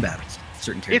crew battles.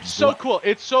 Certain characters. It's so cool.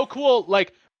 It's so cool.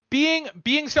 Like being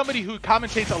somebody who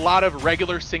commentates a lot of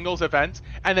regular singles events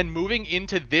and then moving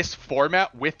into this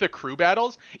format with the crew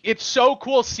battles. It's so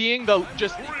cool seeing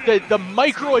the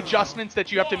micro adjustments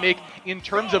that you have to make in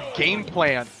terms of game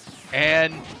plan.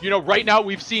 And right now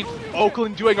we've seen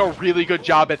Oakland doing a really good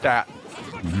job at that.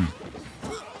 Mm-hmm.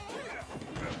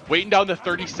 Waiting down to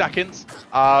 30 seconds.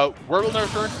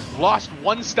 Nerfer lost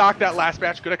 1 stock that last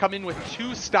match. Going to come in with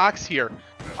 2 stocks here.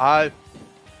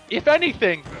 If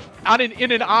anything,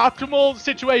 in an optimal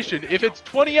situation, if it's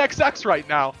 20xx right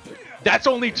now, that's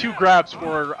only 2 grabs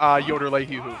for Yoder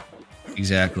Lehihu.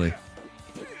 Exactly.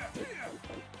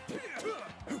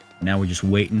 Now we're just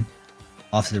waiting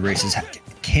off to the races.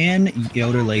 Can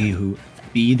Yoder Lehihu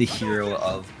be the hero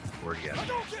of Concordia?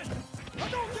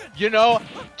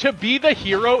 To be the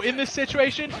hero in this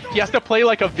situation, he has to play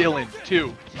like a villain,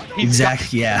 too.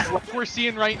 Yeah. Like we're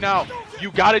seeing right now,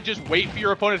 you got to just wait for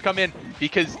your opponent to come in,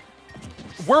 because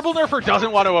Nerfer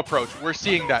doesn't want to approach. We're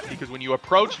seeing that, because when you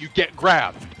approach, you get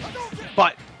grabbed.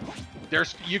 But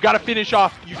you got to finish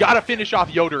off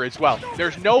Yoder as well.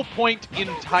 There's no point in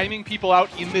timing people out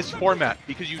in this format,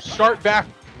 because you start back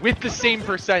with the same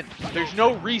percent. There's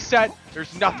no reset.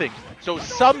 There's nothing. So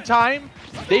sometime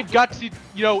they've got to,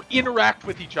 interact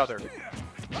with each other.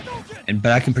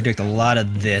 But I can predict a lot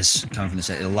of this coming from this,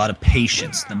 a lot of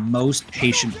patience, the most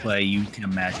patient play you can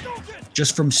imagine,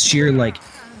 just from sheer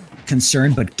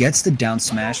concern, but gets the down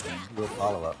smash and will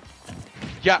follow up.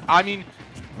 Yeah, I mean,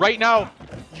 right now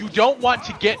you don't want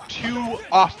to get too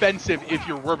offensive if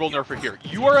you're Nerfer here.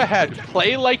 You are ahead.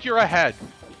 Play like you're ahead.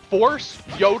 Force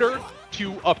Yoder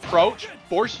to approach,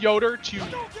 force Yoder to,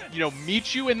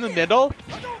 meet you in the middle,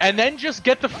 and then just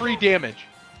get the free damage.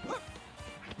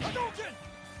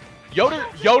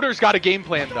 Yoder's got a game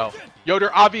plan, though.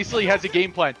 Yoder obviously has a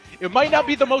game plan. It might not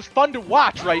be the most fun to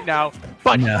watch right now,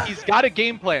 but he's got a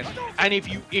game plan. And if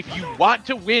you want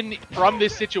to win from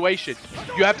this situation,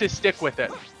 you have to stick with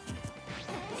it.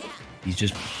 He's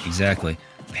just exactly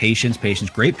patience.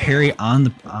 Great parry on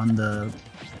the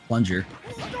plunger.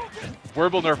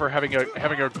 Nerfer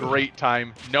having a great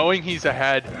time, knowing he's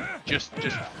ahead, just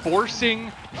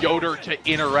forcing Yoder to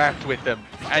interact with him,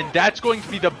 and that's going to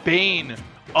be the bane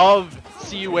of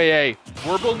CUAA.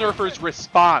 Nerfer's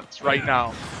response right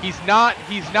now. He's not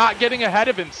getting ahead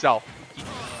of himself.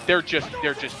 They're just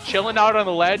chilling out on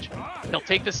the ledge. He'll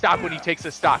take the stock when he takes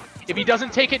the stock. If he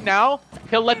doesn't take it now,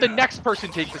 he'll let the next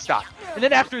person take the stock, and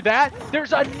then after that,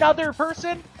 there's another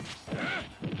person.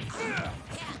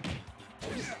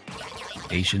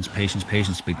 Patience.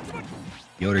 But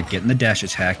Yoder getting the dash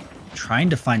attack, trying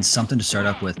to find something to start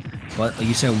up with. But like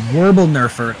you said,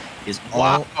 Nerfer is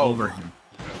all over him.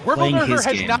 Nerfer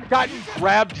has not gotten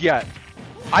grabbed yet.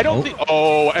 I don't think.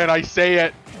 Oh, and I say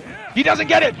it. He doesn't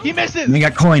get it. He misses. And he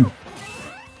got coin.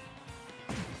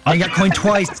 I got coin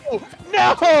twice.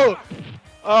 No.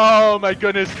 Oh my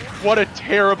goodness! What a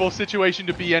terrible situation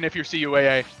to be in if you're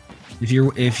CUAA. If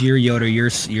you're Yoder, you're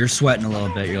sweating a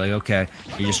little bit. You're like, okay,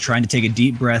 you're just trying to take a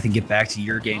deep breath and get back to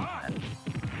your game plan.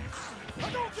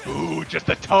 Ooh, just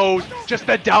the toes, just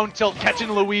the down tilt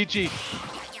catching Luigi.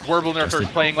 Nerfer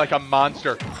playing like a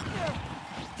monster.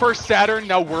 First Saturn,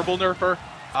 now Nerfer.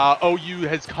 OU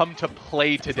has come to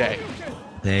play today.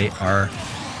 They are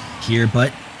here,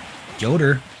 but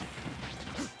Yoder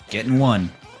getting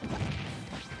one.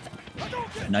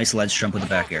 Nice ledge jump with the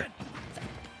back air.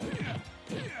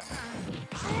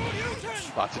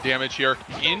 Lots of damage here.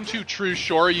 Into True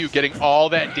Shoryu, getting all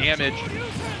that damage.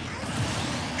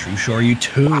 True Shoryu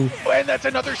 2. Wow, and that's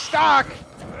another stock!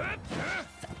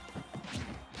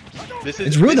 This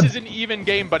is an even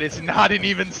game, but it's not an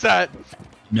even set.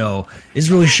 No, it's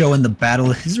really showing the battle.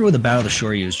 This is really the battle of the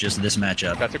Shoryus, just this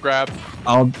matchup. That's a grab.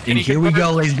 And here we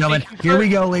go, ladies and gentlemen. Here we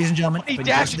go, ladies and gentlemen. He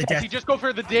dashed. He just go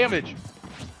for the damage.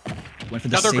 Went for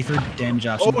the safer damage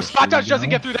option. Oh, Spot Dodge doesn't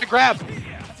get through that grab.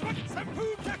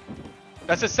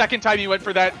 That's the second time he went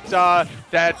for that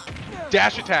that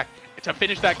dash attack to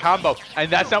finish that combo, and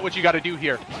that's not what you got to do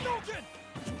here.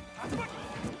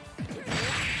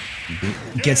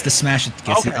 Gets the smash,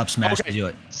 gets the up smash to do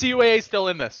it. CUAA still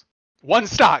in this. One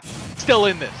stock, still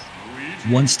in this.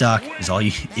 One stock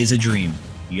is a dream.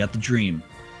 You got the dream.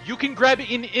 You can grab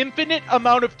an infinite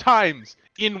amount of times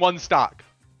in one stock.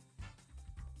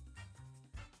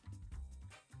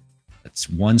 That's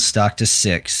one stock to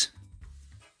 6.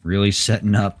 Really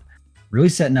setting up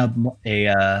like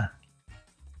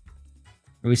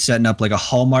a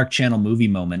Hallmark Channel movie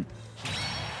moment.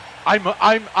 I'm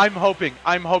hoping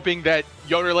that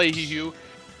Yoder Leahy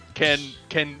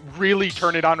can really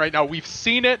turn it on right now. We've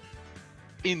seen it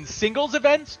in singles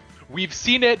events. We've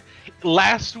seen it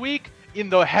last week in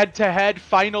the head-to-head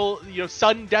final,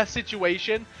 sudden death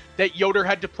situation that Yoder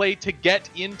had to play to get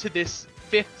into this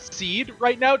 5th seed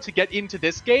right now, to get into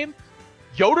this game.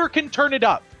 Yoder can turn it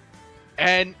up.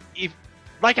 And if,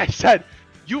 like I said,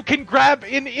 you can grab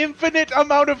an infinite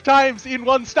amount of times in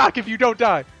one stock if you don't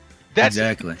die. That's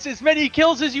as many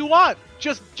kills as you want.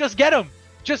 Just get them.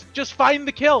 Just find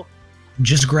the kill.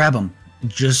 Just grab them.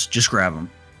 Just grab them.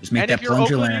 Just make that plunger land. And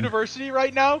if you're Oakland University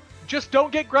right now, just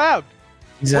don't get grabbed.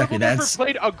 Exactly. That's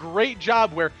played a great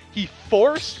job where he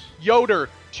forced Yoder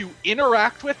to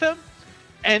interact with him,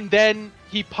 and then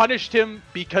he punished him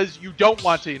because you don't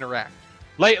want to interact.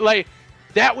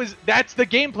 That's the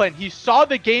game plan. He saw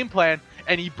the game plan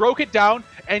and he broke it down,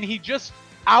 and he just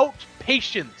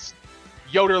out-patience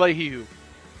Yoder Leahy.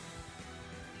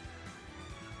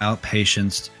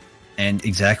 Out-patience, and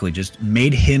exactly, just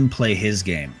made him play his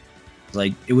game.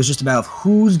 Like, it was just about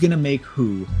who's gonna make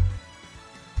who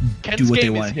do what they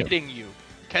want to do.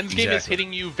 Ken's game is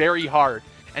hitting you very hard.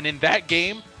 And in that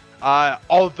game,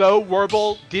 although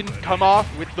Warble didn't come off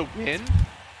with the win,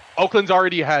 Oakland's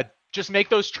already ahead. Just make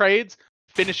those trades,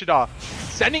 finish it off.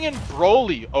 Sending in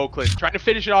Broly, Oakland, trying to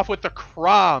finish it off with the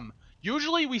Crom.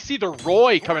 Usually we see the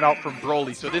Roy coming out from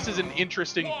Broly, so this is an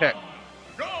interesting pick.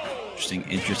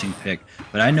 Interesting pick.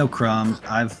 But I know Crom.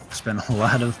 I've spent a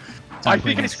lot of time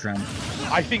playing against Crom.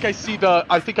 I think I see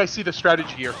the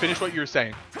strategy here. Finish what you were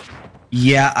saying.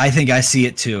 Yeah, I think I see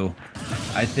it too.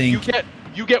 I think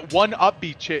you get one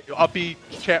upbeat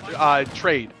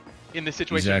trade in this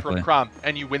situation from Crom,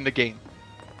 and you win the game.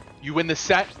 You win the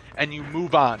set, and you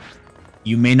move on.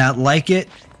 You may not like it,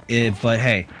 but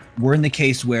hey, we're in the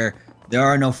case where there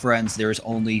are no friends. There is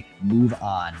only move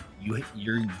on.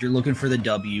 You're looking for the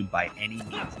W by any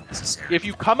means necessary. If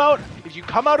you come out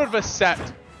of a set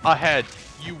ahead,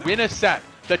 you win a set.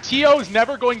 The TO is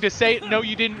never going to say, no,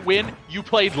 you didn't win, you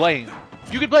played lame.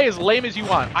 You can play as lame as you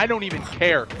want. I don't even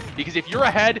care. Because if you're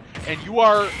ahead and you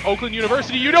are Oakland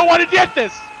University, you don't want to get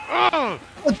this. Ugh.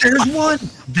 But there's one.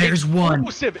 There's one.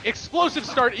 Explosive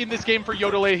start in this game for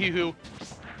Yoder Leahy.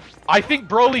 I think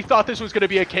Broly thought this was going to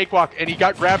be a cakewalk, and he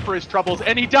got grabbed for his troubles,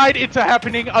 and he died. It's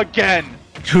happening again.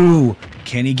 2.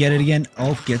 Can he get it again?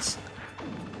 Oh, gets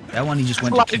that one. He just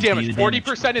went a lot of damage.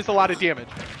 40% is a lot of damage.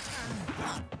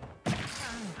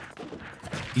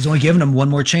 He's only giving him one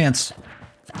more chance.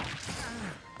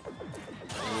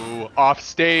 Ooh, off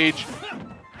stage.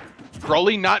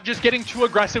 Broly not just getting too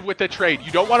aggressive with the trade.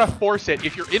 You don't want to force it.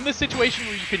 If you're in the situation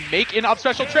where you can make an up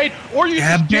special trade, or you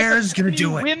Bear's gonna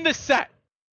do it. Win the set.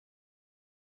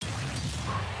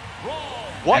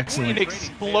 What an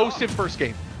explosive first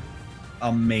game.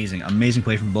 Amazing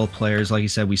play from both players. Like you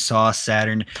said, we saw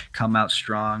Saturn come out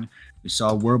strong. We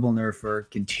saw Warble Nerfer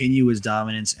continue his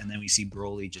dominance, and then we see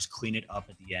Broly just clean it up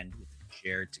at the end with a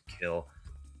share to kill.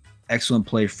 Excellent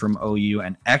play from OU,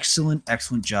 and excellent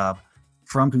job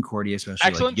from Concordia, especially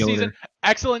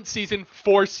Excellent season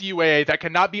for CUAA. That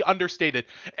cannot be understated.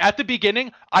 At the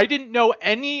beginning, I didn't know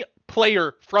any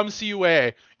player from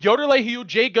CUAA. Yoder Leahy,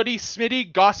 Jay Goody,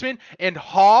 Smitty, Gossman, and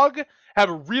Hog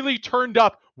have really turned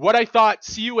up what I thought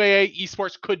CUAA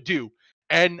esports could do.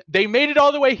 And they made it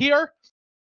all the way here.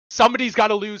 Somebody's got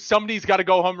to lose. Somebody's got to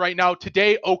go home right now.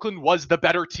 Today, Oakland was the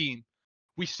better team.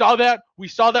 We saw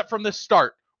that from the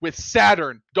start, with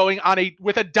Saturn going on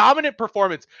with a dominant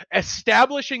performance,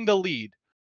 establishing the lead.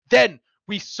 Then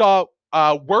we saw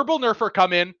Warble Nerfer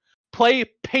come in, play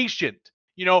patient,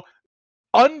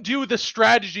 undo the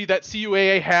strategy that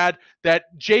CUAA had,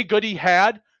 that Jay Goody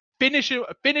had, finish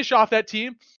off that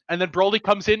team, and then Broly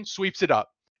comes in, sweeps it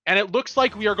up. And it looks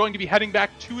like we are going to be heading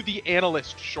back to the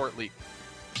analyst shortly.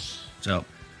 So,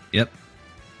 yep.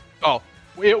 Oh,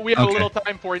 we have a little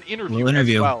time for an interview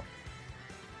as well.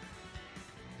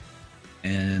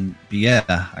 And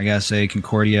yeah, I gotta say,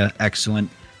 Concordia,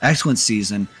 excellent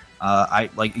season.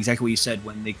 I like exactly what you said.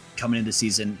 When they come into the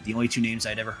season, the only 2 names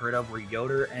I'd ever heard of were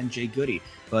Yoder and Jay Goody.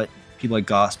 But people like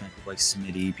Gossman, people like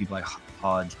Smitty, people like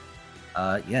Hodge,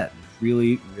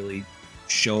 really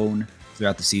shown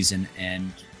throughout the season.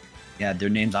 And yeah, their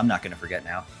names I'm not gonna forget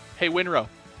now. Hey, Winrow,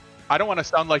 I don't want to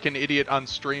sound like an idiot on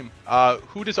stream.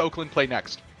 Who does Oakland play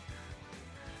next?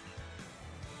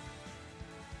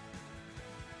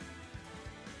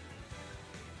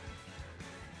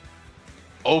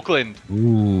 Oakland,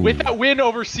 Ooh. with that win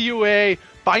over CUAA,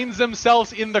 finds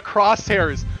themselves in the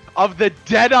crosshairs of the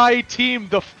Deadeye team,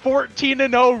 the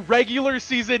 14-0 regular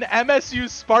season MSU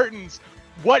Spartans.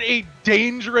 What a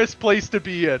dangerous place to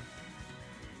be in.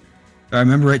 I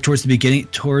remember right towards the beginning,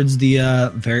 towards the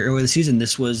very early of the season,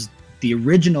 this was the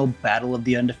original Battle of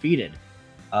the Undefeated.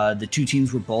 The two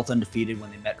teams were both undefeated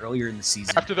when they met earlier in the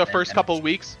season. After the first couple of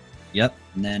weeks? Yep.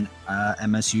 And then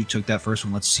MSU took that first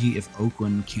one. Let's see if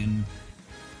Oakland can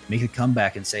make a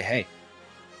comeback and say, hey,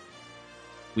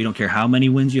 we don't care how many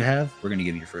wins you have, we're going to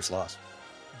give you your first loss.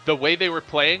 The way they were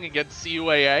playing against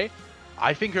CUAA,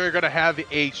 I think they're going to have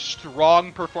a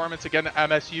strong performance against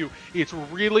MSU. It's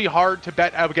really hard to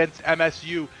bet against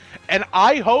MSU. And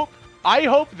I hope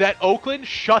that Oakland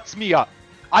shuts me up.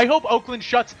 I hope Oakland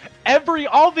shuts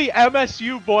all the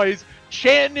MSU boys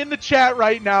chanting in the chat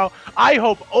right now. I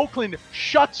hope Oakland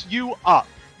shuts you up.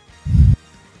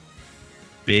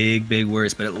 Big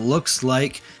words, but it looks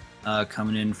like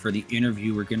coming in for the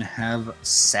interview, we're going to have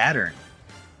Saturn.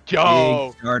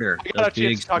 Yo, big starter. I got a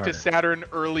chance to talk to Saturn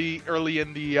early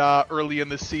in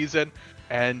the season,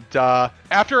 and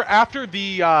after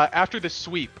the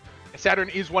sweep, Saturn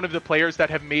is one of the players that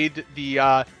have made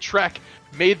the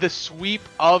made the sweep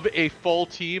of a full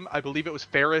team. I believe it was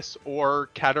Ferris or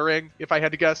Kettering, if I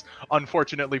had to guess.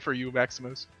 Unfortunately for you,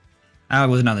 Maximus. I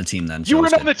wasn't on the team then. You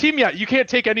weren't on the team yet. You can't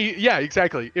take any. Yeah,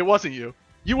 exactly. It wasn't you.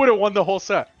 You would have won the whole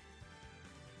set.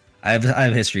 I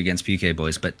have history against PK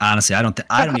boys, but honestly, I don't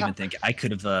even think I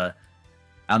could have. I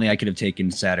don't think I could have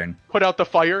taken Saturn. Put out the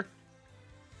fire.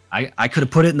 I could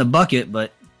have put it in the bucket,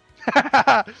 but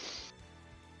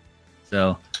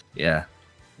so yeah.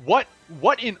 What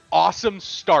an awesome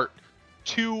start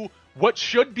to what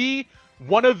should be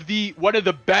one of the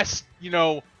best,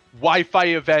 Wi-Fi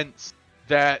events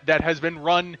that has been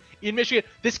run in Michigan.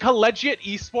 This collegiate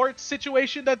esports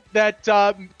situation that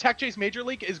Techchase Major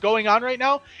League is going on right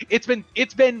now, it's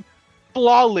been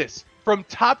flawless from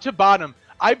top to bottom.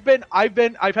 I've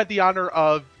had the honor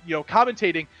of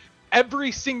commentating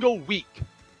every single week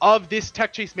of this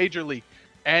Techchase Major League,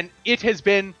 and it has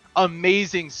been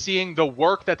amazing seeing the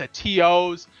work that the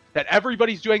TOs, that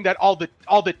everybody's doing, that all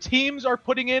the teams are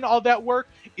putting in all that work.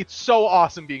 It's so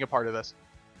awesome being a part of this.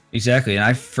 Exactly, and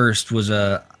I first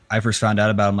found out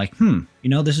about it. I'm like,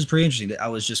 this is pretty interesting. I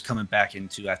was just coming back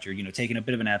into after taking a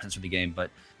bit of an absence from the game, but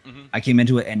I came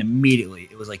into it and immediately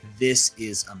it was like, this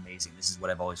is amazing. This is what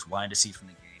I've always wanted to see from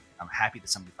the game. I'm happy that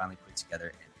somebody finally put it together,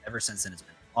 and ever since then it's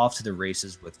been off to the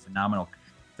races with phenomenal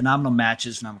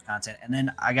matches, phenomenal content. And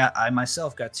then I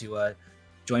myself got to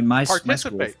join my school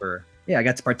for I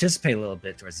got to participate a little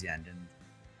bit towards the end,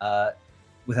 and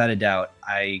without a doubt,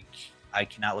 I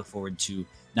cannot look forward to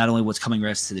not only what's coming for the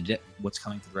rest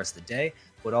of the day,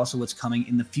 but also what's coming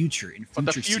in the future. But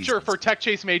the future for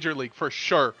Techchase Major League, for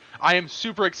sure. I am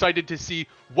super excited to see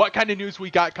what kind of news we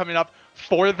got coming up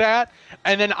for that.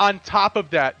 And then on top of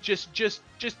that, just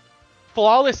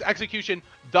flawless execution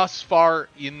thus far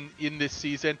in this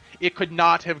season. It could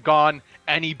not have gone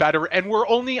any better. And we're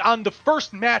only on the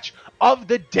first match of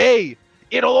the day.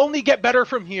 It'll only get better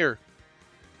from here.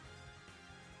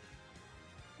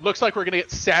 Looks like we're going to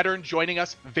get Saturn joining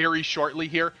us very shortly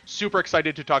here. Super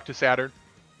excited to talk to Saturn.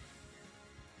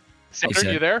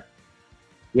 Saturn, you there?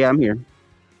 Yeah, I'm here.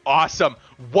 Awesome.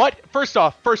 First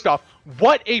off,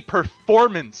 what a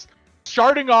performance.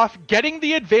 Starting off, getting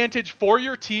the advantage for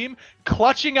your team,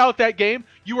 clutching out that game.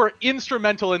 You were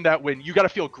instrumental in that win. You got to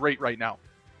feel great right now.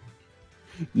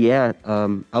 Yeah,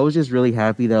 I was just really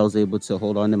happy that I was able to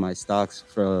hold on to my stocks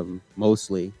from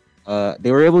mostly.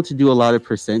 They were able to do a lot of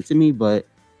percent to me, but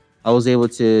I was able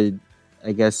to,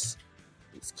 I guess,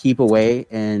 keep away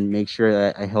and make sure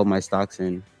that I held my stocks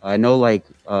in. I know, like,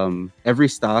 every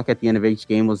stock at the end of each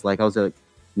game was like, I was at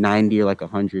 90 or like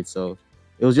 100. So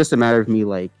it was just a matter of me,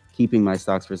 like, keeping my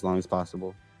stocks for as long as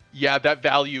possible. Yeah, that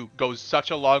value goes such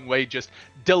a long way. Just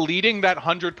deleting that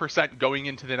 100% going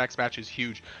into the next match is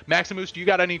huge. Maximus, do you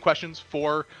got any questions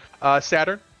for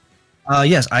Saturn?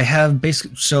 Yes, I have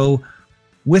basically. So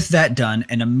with that done,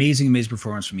 an amazing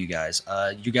performance from you guys.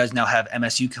 You guys now have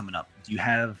MSU coming up. Do you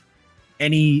have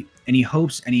any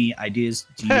hopes, any ideas?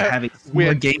 Do you have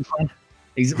a game plan?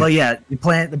 Well, yeah, the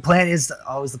plan is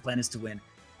always to win.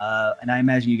 And I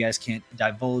imagine you guys can't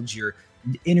divulge your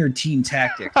inner team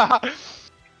tactics.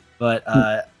 But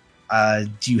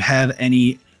do you have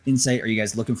any insight? Are you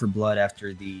guys looking for blood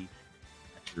after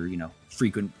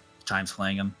frequent times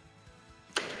playing them?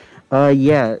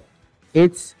 Yeah,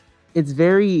 it's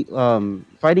very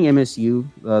fighting MSU.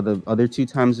 The other two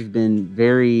times have been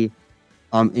very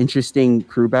interesting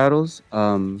crew battles.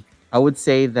 I would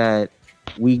say that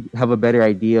we have a better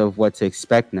idea of what to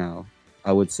expect now.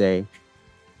 I would say.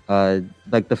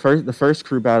 Like the first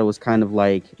crew battle was kind of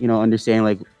like, you know, understanding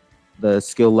like the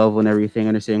skill level and everything,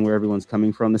 understanding where everyone's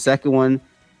coming from. The second one,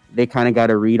 they kind of got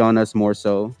a read on us more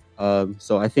so.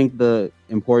 So I think the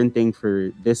important thing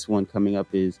for this one coming up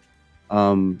is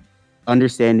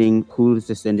understanding who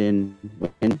to send in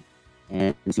when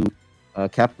and to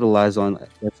capitalize on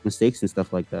mistakes and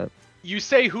stuff like that. You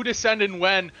say who to send and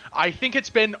when. I think it's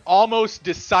been almost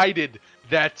decided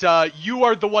that you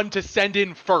are the one to send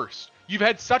in first. You've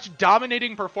had such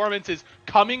dominating performances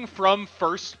coming from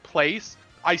first place.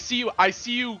 I see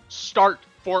you start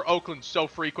for Oakland so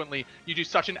frequently. You do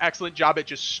such an excellent job at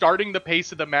just starting the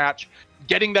pace of the match,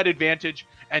 getting that advantage,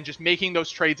 and just making those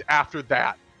trades after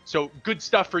that. So good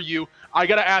stuff for you. I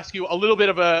gotta ask you a little bit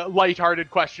of a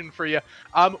lighthearted question for you.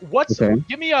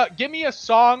 Give me a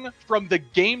song from the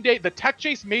game day, the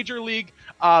Techchase Major League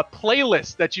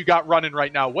playlist that you got running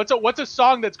right now. What's a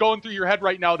song that's going through your head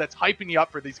right now that's hyping you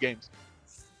up for these games?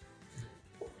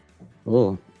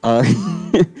 Oh,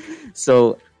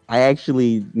 so I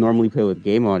actually normally play with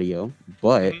game audio,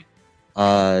 but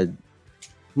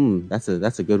that's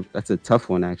a tough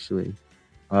one actually.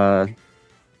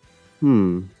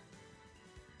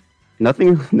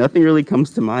 Nothing really comes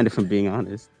to mind if I'm being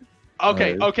honest.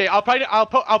 Okay.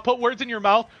 I'll put words in your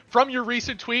mouth. From your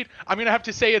recent tweet, I'm gonna have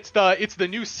to say it's the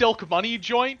new Silk Money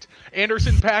joint.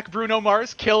 Anderson .Paak, Bruno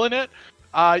Mars, killing it.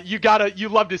 You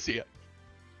love to see it.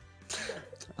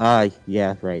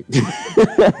 Yeah, right.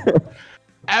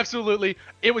 Absolutely.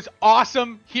 It was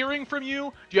awesome hearing from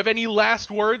you. Do you have any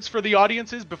last words for the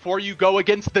audiences before you go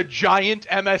against the giant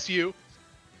MSU?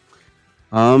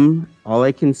 All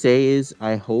I can say is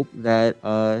I hope that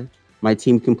my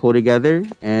team can pull together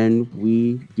and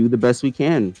we do the best we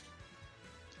can.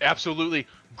 Absolutely.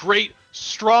 Great,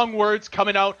 strong words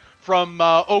coming out from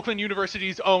Oakland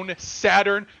University's own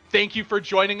Saturn. Thank you for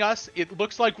joining us. It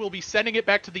looks like we'll be sending it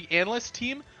back to the analyst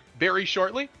team very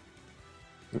shortly.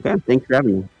 Okay, thanks for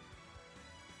having me.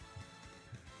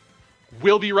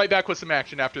 We'll be right back with some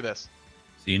action after this.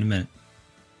 See you in a minute.